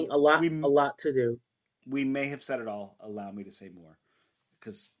definitely a lot to do. We may have said it all. Allow me to say more,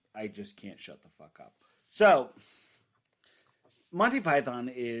 because I just can't shut the fuck up. So, Monty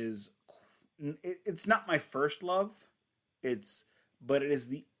Python it's not my first love. But it is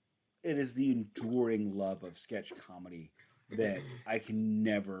the enduring love of sketch comedy that I can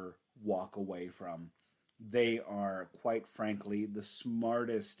never walk away from. They are, quite frankly, the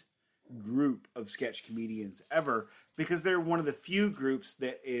smartest group of sketch comedians ever, because they're one of the few groups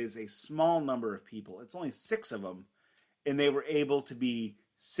that is a small number of people. It's only 6 of them, and they were able to be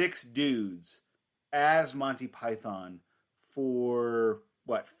 6 dudes as Monty Python for,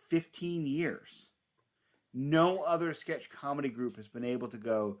 15 years. No other sketch comedy group has been able to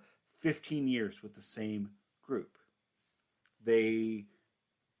go 15 years with the same group.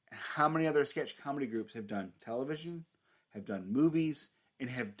 How many other sketch comedy groups have done television, have done movies, and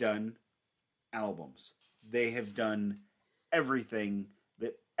have done albums? They have done everything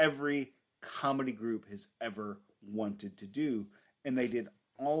that every comedy group has ever wanted to do, and they did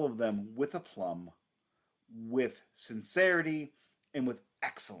all of them with aplomb, with sincerity, and with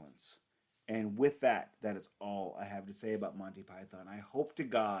excellence. And with that is all I have to say about Monty Python. I hope to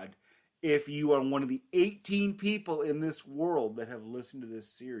God, if you are one of the 18 people in this world that have listened to this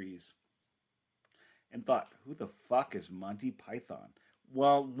series and thought, who the fuck is Monty Python?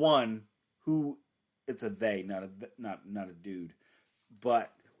 Well, one, it's a they, not a dude.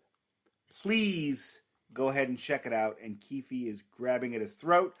 But please go ahead and check it out. And Keefe is grabbing at his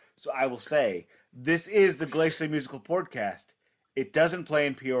throat. So I will say, this is the Glacially Musical Podcast. It doesn't play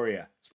in Peoria.